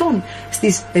 σε αυτόν,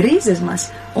 στις ρίζες μας.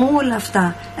 Όλα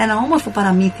αυτά, ένα όμορφο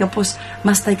παραμύθι όπως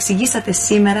μας τα εξηγήσατε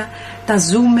σήμερα, τα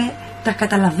ζούμε, τα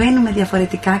καταλαβαίνουμε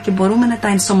διαφορετικά και μπορούμε να τα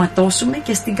ενσωματώσουμε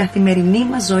και στην καθημερινή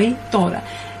μας ζωή τώρα.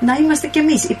 Να είμαστε κι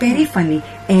εμείς υπερήφανοι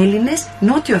Έλληνες,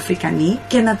 Νότιο Αφρικανοί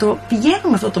και να το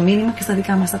πηγαίνουμε αυτό το μήνυμα και στα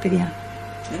δικά μας τα παιδιά.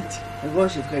 Έτσι. Εγώ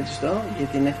σε ευχαριστώ για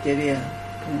την ευκαιρία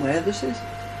που μου έδωσες.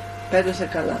 Πέρασα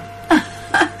καλά.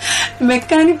 Με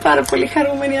κάνει πάρα πολύ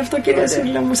χαρούμενη αυτό, κυρία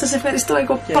Σούλα μου. Σας ευχαριστώ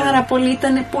εγώ πάρα πολύ.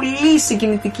 Ήταν πολύ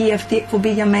συγκινητική αυτή η εκπομπή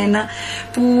για μένα,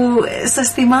 που σας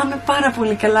θυμάμαι πάρα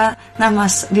πολύ καλά να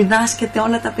μας διδάσκετε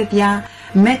όλα τα παιδιά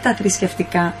με τα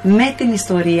θρησκευτικά, με την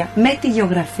ιστορία, με τη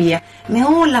γεωγραφία, με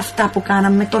όλα αυτά που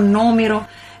κάναμε, με τον Όμηρο,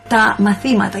 τα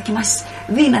μαθήματα, και μας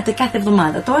δίνατε κάθε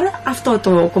εβδομάδα τώρα αυτό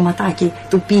το κομματάκι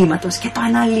του ποίηματος και το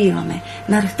αναλύουμε.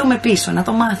 Να ρεχτούμε πίσω, να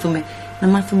το μάθουμε, να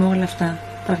μάθουμε όλα αυτά.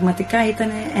 Πραγματικά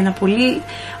ήταν ένα πολύ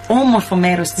όμορφο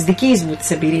μέρος της δικής μου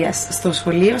της εμπειρίας στο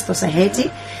σχολείο, στο Σαχέτη,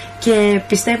 και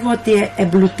πιστεύω ότι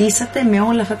εμπλουτίσατε με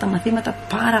όλα αυτά τα μαθήματα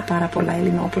πάρα πολλά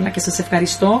Ελληνόπουλα, και σας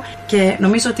ευχαριστώ, και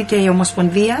νομίζω ότι και η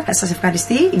Ομοσπονδία σας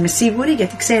ευχαριστεί, είμαι σίγουρη,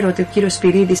 γιατί ξέρω ότι ο κύριος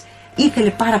Σπυρίδης ήθελε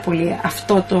πάρα πολύ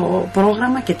αυτό το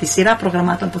πρόγραμμα και τη σειρά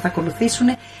προγραμμάτων που θα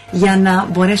ακολουθήσουν για να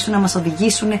μπορέσουν να μας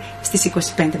οδηγήσουν στις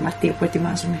 25 Μαρτίου που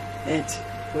ετοιμάζουμε. Έτσι.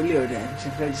 Πολύ ωραία. Σε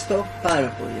ευχαριστώ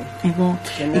πάρα πολύ. Εγώ.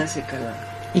 Και να είσαι καλά.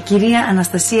 Η κυρία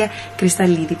Αναστασία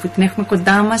Κρystallidis, που την έχουμε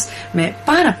κοντά μας με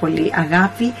πάρα πολύ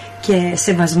αγάπη και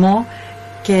σεβασμό,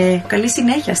 και καλή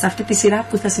συνέχεια σε αυτή τη σειρά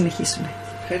που θα συνεχίσουμε.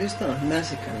 Ευχαριστώ. Να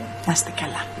είσαι καλά. Να είστε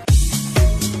καλά.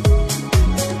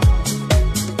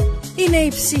 Είναι η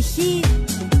ψυχή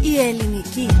η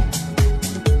ελληνική.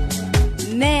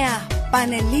 Νέα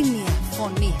πανελλήνια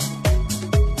φωνή.